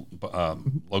Kill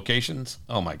locations,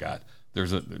 oh my God!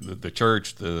 There's the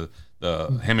church, the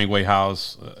Hemingway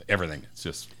house, everything. It's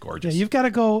just gorgeous. Yeah, you've got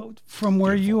to go from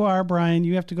where you are, Brian.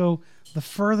 You have to go the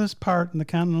furthest part in the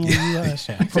continental U.S.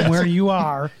 from where you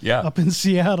are, up in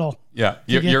Seattle. Yeah,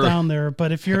 to get down there.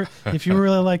 But if you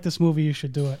really like this movie, you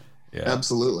should do it. Yeah,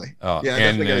 absolutely.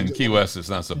 And Key West is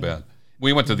not so bad.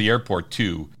 We went to the airport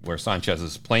too, where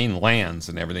Sanchez's plane lands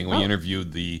and everything. We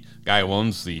interviewed the guy who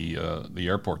owns the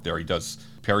airport there. He does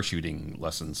parachuting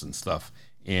lessons and stuff,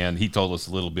 and he told us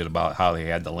a little bit about how they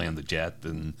had to land the jet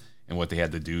and what they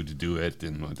had to do it,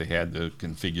 and what they had to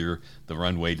configure the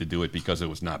runway to do it because it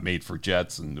was not made for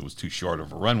jets and it was too short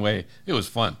of a runway. It was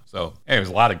fun. So it was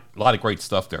a lot of great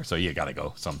stuff there. So you got to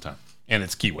go sometime. And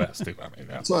it's Key West too. I mean,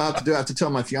 that's what I have to do. I have to tell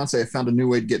my fiance I found a new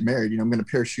way to get married. I'm going to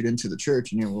parachute into the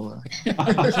church, and we'll.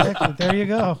 Exactly. There you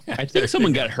go. I think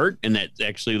someone got hurt in that.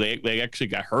 Actually, they actually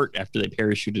got hurt after they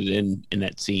parachuted in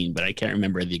that scene, but I can't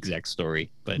remember the exact story.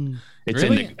 But it's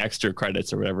in the extra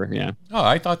credits or whatever. Yeah. Oh,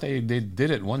 I thought they did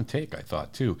it one take. I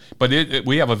thought too, but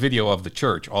we have a video of the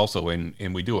church also,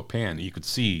 and we do a pan. You could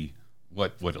see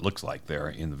what it looks like there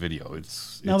in the video.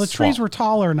 It's now the trees were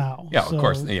taller now. Yeah, of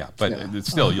course. Yeah, but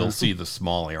it's still you'll see the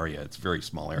small area. It's a very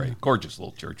small area. Gorgeous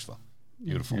little church though.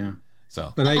 Beautiful. Yeah.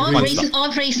 So, but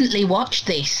I've recently watched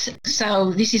this,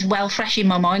 so this is well fresh in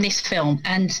my mind, this film,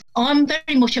 and I'm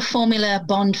very much a Formula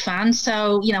Bond fan.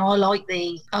 So I like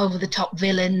the over-the-top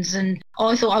villains, and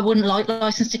I thought I wouldn't like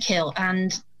License to Kill,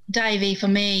 and Davey for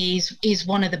me is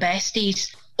one of the best.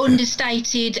 He's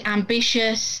understated,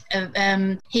 ambitious.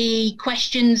 He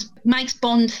makes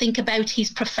Bond think about his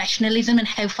professionalism and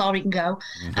how far he can go.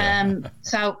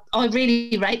 So I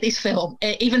really rate this film,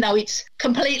 even though it's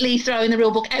completely throwing the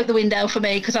rule book out the window for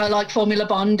me, because I like Formula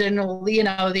Bond and all the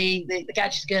the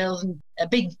gadgets girls and a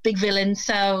big villain.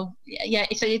 So yeah,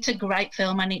 it's a great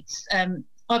film, and it's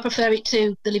I prefer it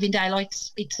to The Living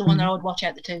Daylights. It's the one that I would watch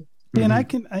out the two. Yeah,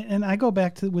 and I go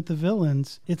back to with the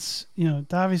villains. It's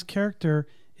Davi's character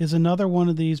is another one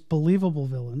of these believable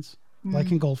villains,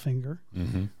 like in Goldfinger,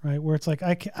 right? Where it's like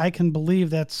I can believe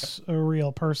that's a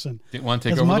real person. Didn't want to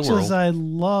take as over much the world. as I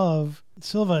love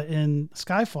Silva in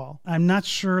Skyfall, I'm not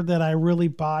sure that I really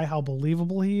buy how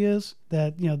believable he is.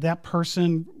 That that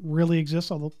person really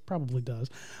exists, although probably does.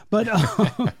 But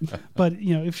but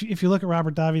if you look at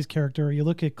Robert Davi's character, or you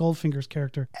look at Goldfinger's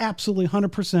character, absolutely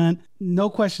 100%, no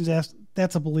questions asked.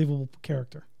 That's a believable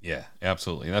character. Yeah,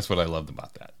 absolutely. And that's what I loved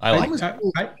about that.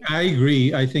 I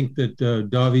agree. I think that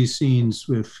Davi's scenes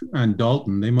and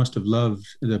Dalton, they must have loved,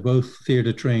 they're both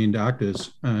theater trained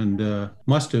actors, and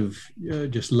must have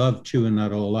just loved chewing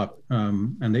that all up.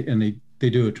 And they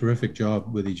do a terrific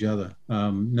job with each other.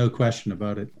 No question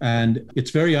about it. And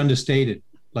it's very understated.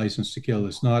 License to Kill.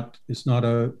 It's not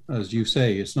as you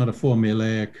say, it's not a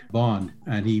formulaic Bond,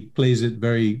 and he plays it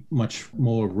very much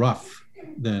more rough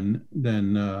than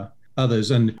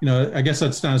others. And I guess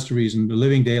that stands to reason. The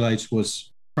Living Daylights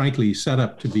was frankly set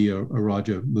up to be a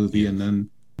Roger movie, and then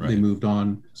they moved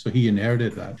on, so he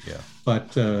inherited that. Yeah.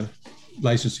 But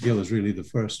License to Kill is really the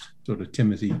first sort of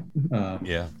Timothy.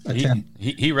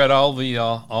 He read all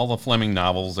the Fleming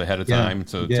novels ahead of time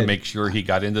to make sure he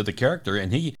got into the character,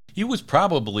 and he was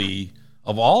probably,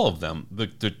 of all of them,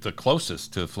 the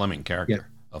closest to Fleming character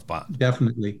of Bond.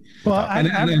 Definitely. Well,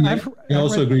 I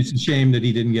also agree it's a shame that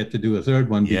he didn't get to do a third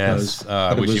one, because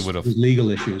I wish he would have. Legal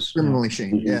issues. Criminally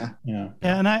shamed, yeah.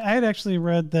 And I had actually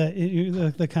read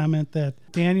the comment that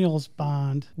Daniel's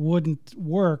Bond wouldn't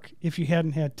work if you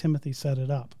hadn't had Timothy set it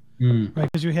up. Right,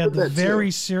 because you had the very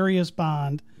serious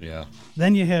Bond. Yeah.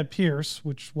 Then you had Pierce,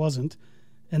 which wasn't,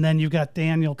 and then you've got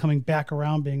Daniel coming back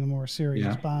around being a more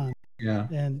serious Bond. Yeah.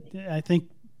 And I think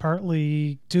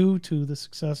partly due to the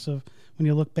success of, when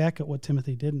you look back at what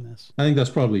Timothy did in this. I think that's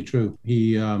probably true.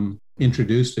 He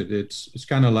introduced it. It's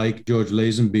kind of like George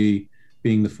Lazenby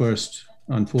being the first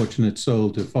unfortunate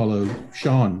soul to follow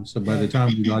Sean. So by the time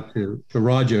we got to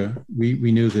Roger,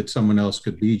 we knew that someone else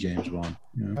could be James Bond.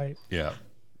 Right. Yeah.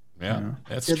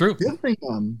 That's true. The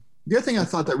other thing I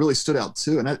thought that really stood out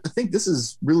too, and I think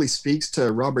this really speaks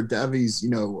to Robert Davi's,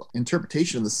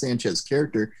 interpretation of the Sanchez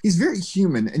character. He's very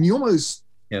human, and you almost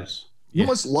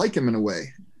like him in a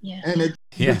way. Yeah. And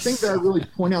the thing that I really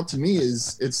point out to me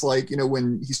is, it's like,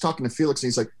 when he's talking to Felix and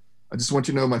he's like, I just want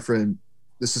you to know, my friend,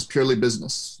 this is purely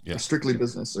business, or strictly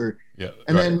business.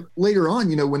 Then later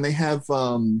on, when they have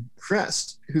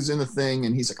Crest, who's in the thing,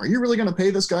 and he's like, are you really going to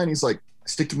pay this guy? And he's like, I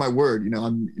stick to my word.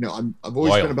 I've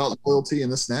always been about loyalty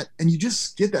and this and that. And you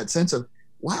just get that sense of,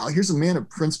 wow, here's a man of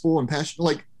principle and passion.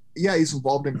 Like, he's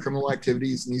involved in criminal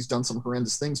activities and he's done some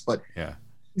horrendous things, but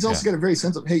he's also got a very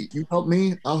sense of, hey, you help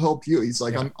me, I'll help you. He's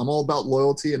like, I'm all about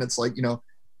loyalty. And it's like,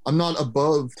 I'm not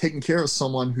above taking care of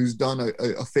someone who's done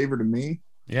a favor to me.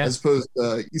 Yeah. As opposed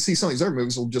to, you see some of these other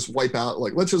movies will just wipe out,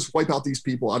 like, let's just wipe out these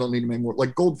people. I don't need them anymore.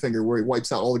 Like Goldfinger, where he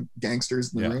wipes out all the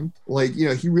gangsters in the room. Like,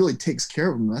 he really takes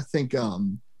care of them. And I think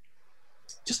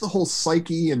just the whole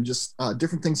psyche and just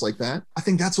different things like that, I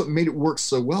think that's what made it work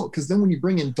so well. Because then when you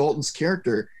bring in Dalton's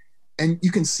character, and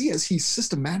you can see as he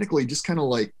systematically just kind of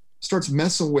like starts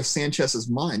messing with Sanchez's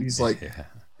mind. He's like, there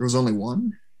was only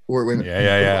one? Or when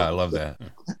I love that.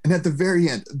 And at the very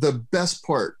end, the best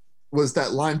part was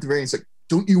that line at the very end. It's like,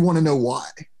 don't you want to know why?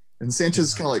 And Sanchez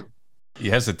is kind of like, he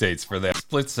hesitates for that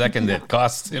split second that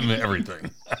costs him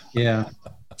everything.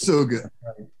 So good.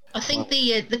 I think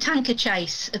the tanker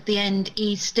chase at the end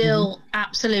is still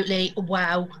absolutely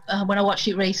wow. When I watched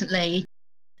it recently,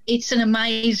 it's an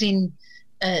amazing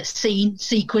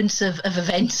sequence of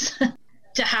events.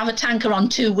 To have a tanker on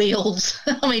two wheels,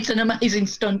 I mean, it's an amazing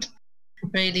stunt.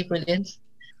 Really brilliant.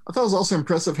 I thought it was also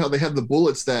impressive how they have the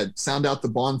bullets that sound out the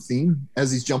Bond theme as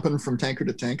he's jumping from tanker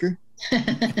to tanker. I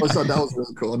thought that was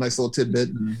really cool. A nice little tidbit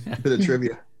and a bit of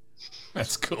trivia.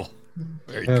 That's cool.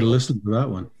 Very cool. I had to listen to that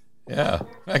one. Yeah.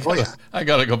 I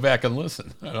got to go back and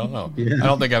listen. I don't know. I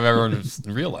don't think I've ever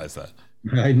realized that.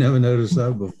 I never noticed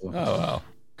that before. Oh, wow.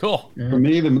 Cool. For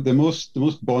me, the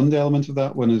most Bond element of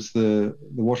that one is the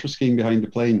water skiing behind the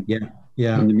plane.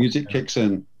 Yeah. And the music kicks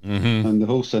in, and the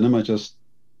whole cinema just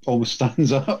almost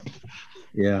stands up.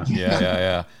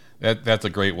 Yeah. That's a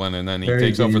great one. And then he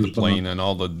takes over the plane, and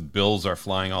all the bills are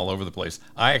flying all over the place.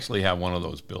 I actually have one of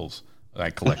those bills.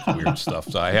 I collect weird stuff,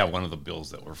 so I have one of the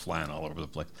bills that were flying all over the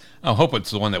place. I hope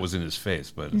it's the one that was in his face,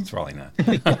 but it's probably not.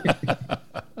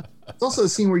 It's also a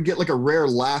scene where you get like a rare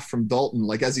laugh from Dalton,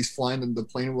 like as he's flying in the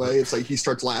plane away. It's like he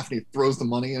starts laughing, he throws the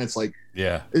money, and it's like,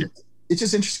 it's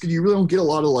just interesting. You really don't get a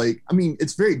lot of like, I mean,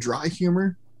 it's very dry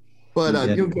humor, but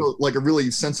you don't get like a really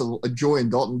sense of a joy in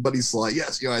Dalton. But he's like,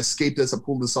 yes, I escaped this, I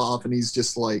pulled this off, and he's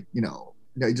just like, he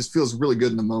just feels really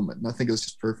good in the moment, and I think it was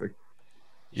just perfect.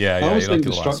 I always think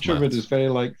the structure of it is very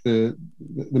like the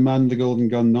Man with the Golden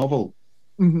Gun novel,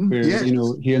 where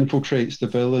he infiltrates the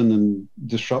villain and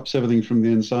disrupts everything from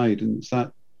the inside, and it's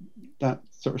that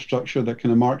sort of structure, that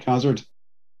kind of Mark Hazard,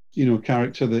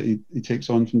 character that he takes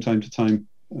on from time to time.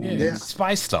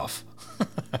 Spy stuff.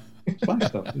 Spy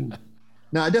stuff. Yeah.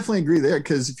 No, I definitely agree there,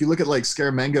 because if you look at like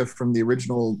Scaramanga from the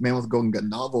original Man with the Golden Gun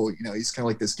novel, he's kind of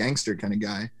like this gangster kind of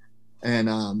guy.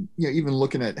 And even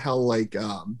looking at how like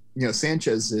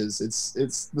Sanchez is,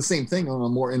 it's the same thing on a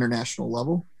more international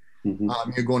level.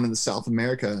 You're going into South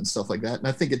America and stuff like that, and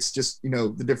I think it's just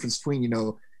the difference between a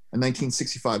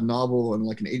 1965 novel and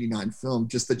like an 89 film,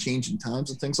 just the change in times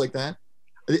and things like that.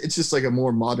 It's just like a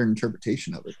more modern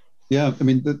interpretation of it. Yeah, I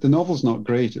mean the novel's not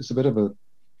great. It's a bit of a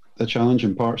challenge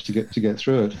in parts to get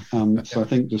through it. So I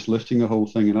think just lifting the whole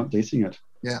thing and updating it.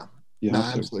 Yeah,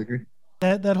 I absolutely agree.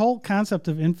 That whole concept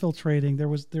of infiltrating,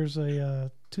 there's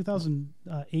a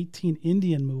 2018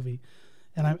 Indian movie,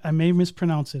 and I may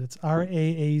mispronounce it. It's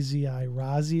Raazi,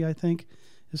 Razi, I think,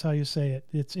 is how you say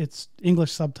it. It's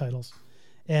English subtitles,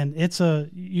 and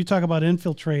you talk about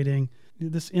infiltrating.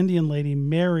 This Indian lady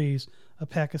marries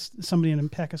somebody in a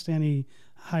Pakistani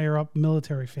higher up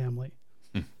military family,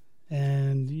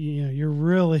 and you're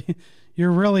really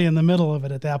in the middle of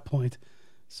it at that point.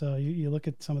 So you look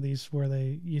at some of these where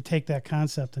you take that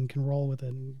concept and can roll with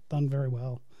it, and done very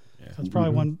well. Yeah. So it's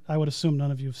probably one, I would assume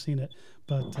none of you have seen it,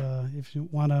 but if you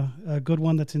want a good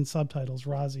one that's in subtitles,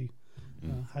 Razi,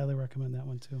 highly recommend that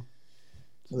one too.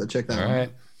 So check that out. All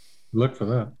right. Look for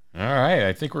that. All right.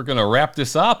 I think we're going to wrap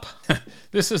this up.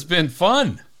 This has been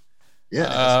fun.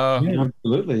 Yeah.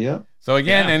 Absolutely. Yeah. So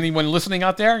again, anyone listening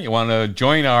out there, you want to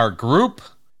join our group?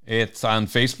 It's on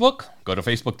Facebook. Go to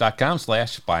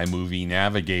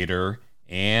facebook.com/SpyMovieNavigator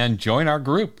and join our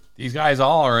group. These guys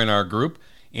all are in our group,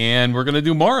 and we're going to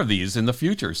do more of these in the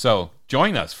future. So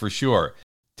join us for sure.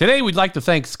 Today, we'd like to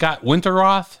thank Scott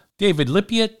Winterroth, David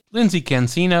Lippiett, Lindsay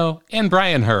Cancino, and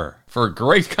Brian Herr for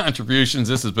great contributions.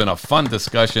 This has been a fun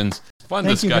discussion.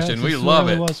 Thank you, guys. We love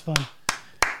it. It was fun.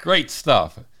 Great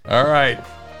stuff. All right.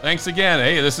 Thanks again.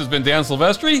 Hey, this has been Dan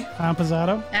Silvestri. Tom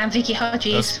Pizzato. I'm Vicky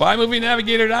Hodges.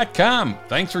 SpyMovieNavigator.com.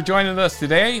 Thanks for joining us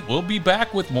today. We'll be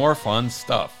back with more fun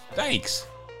stuff. Thanks.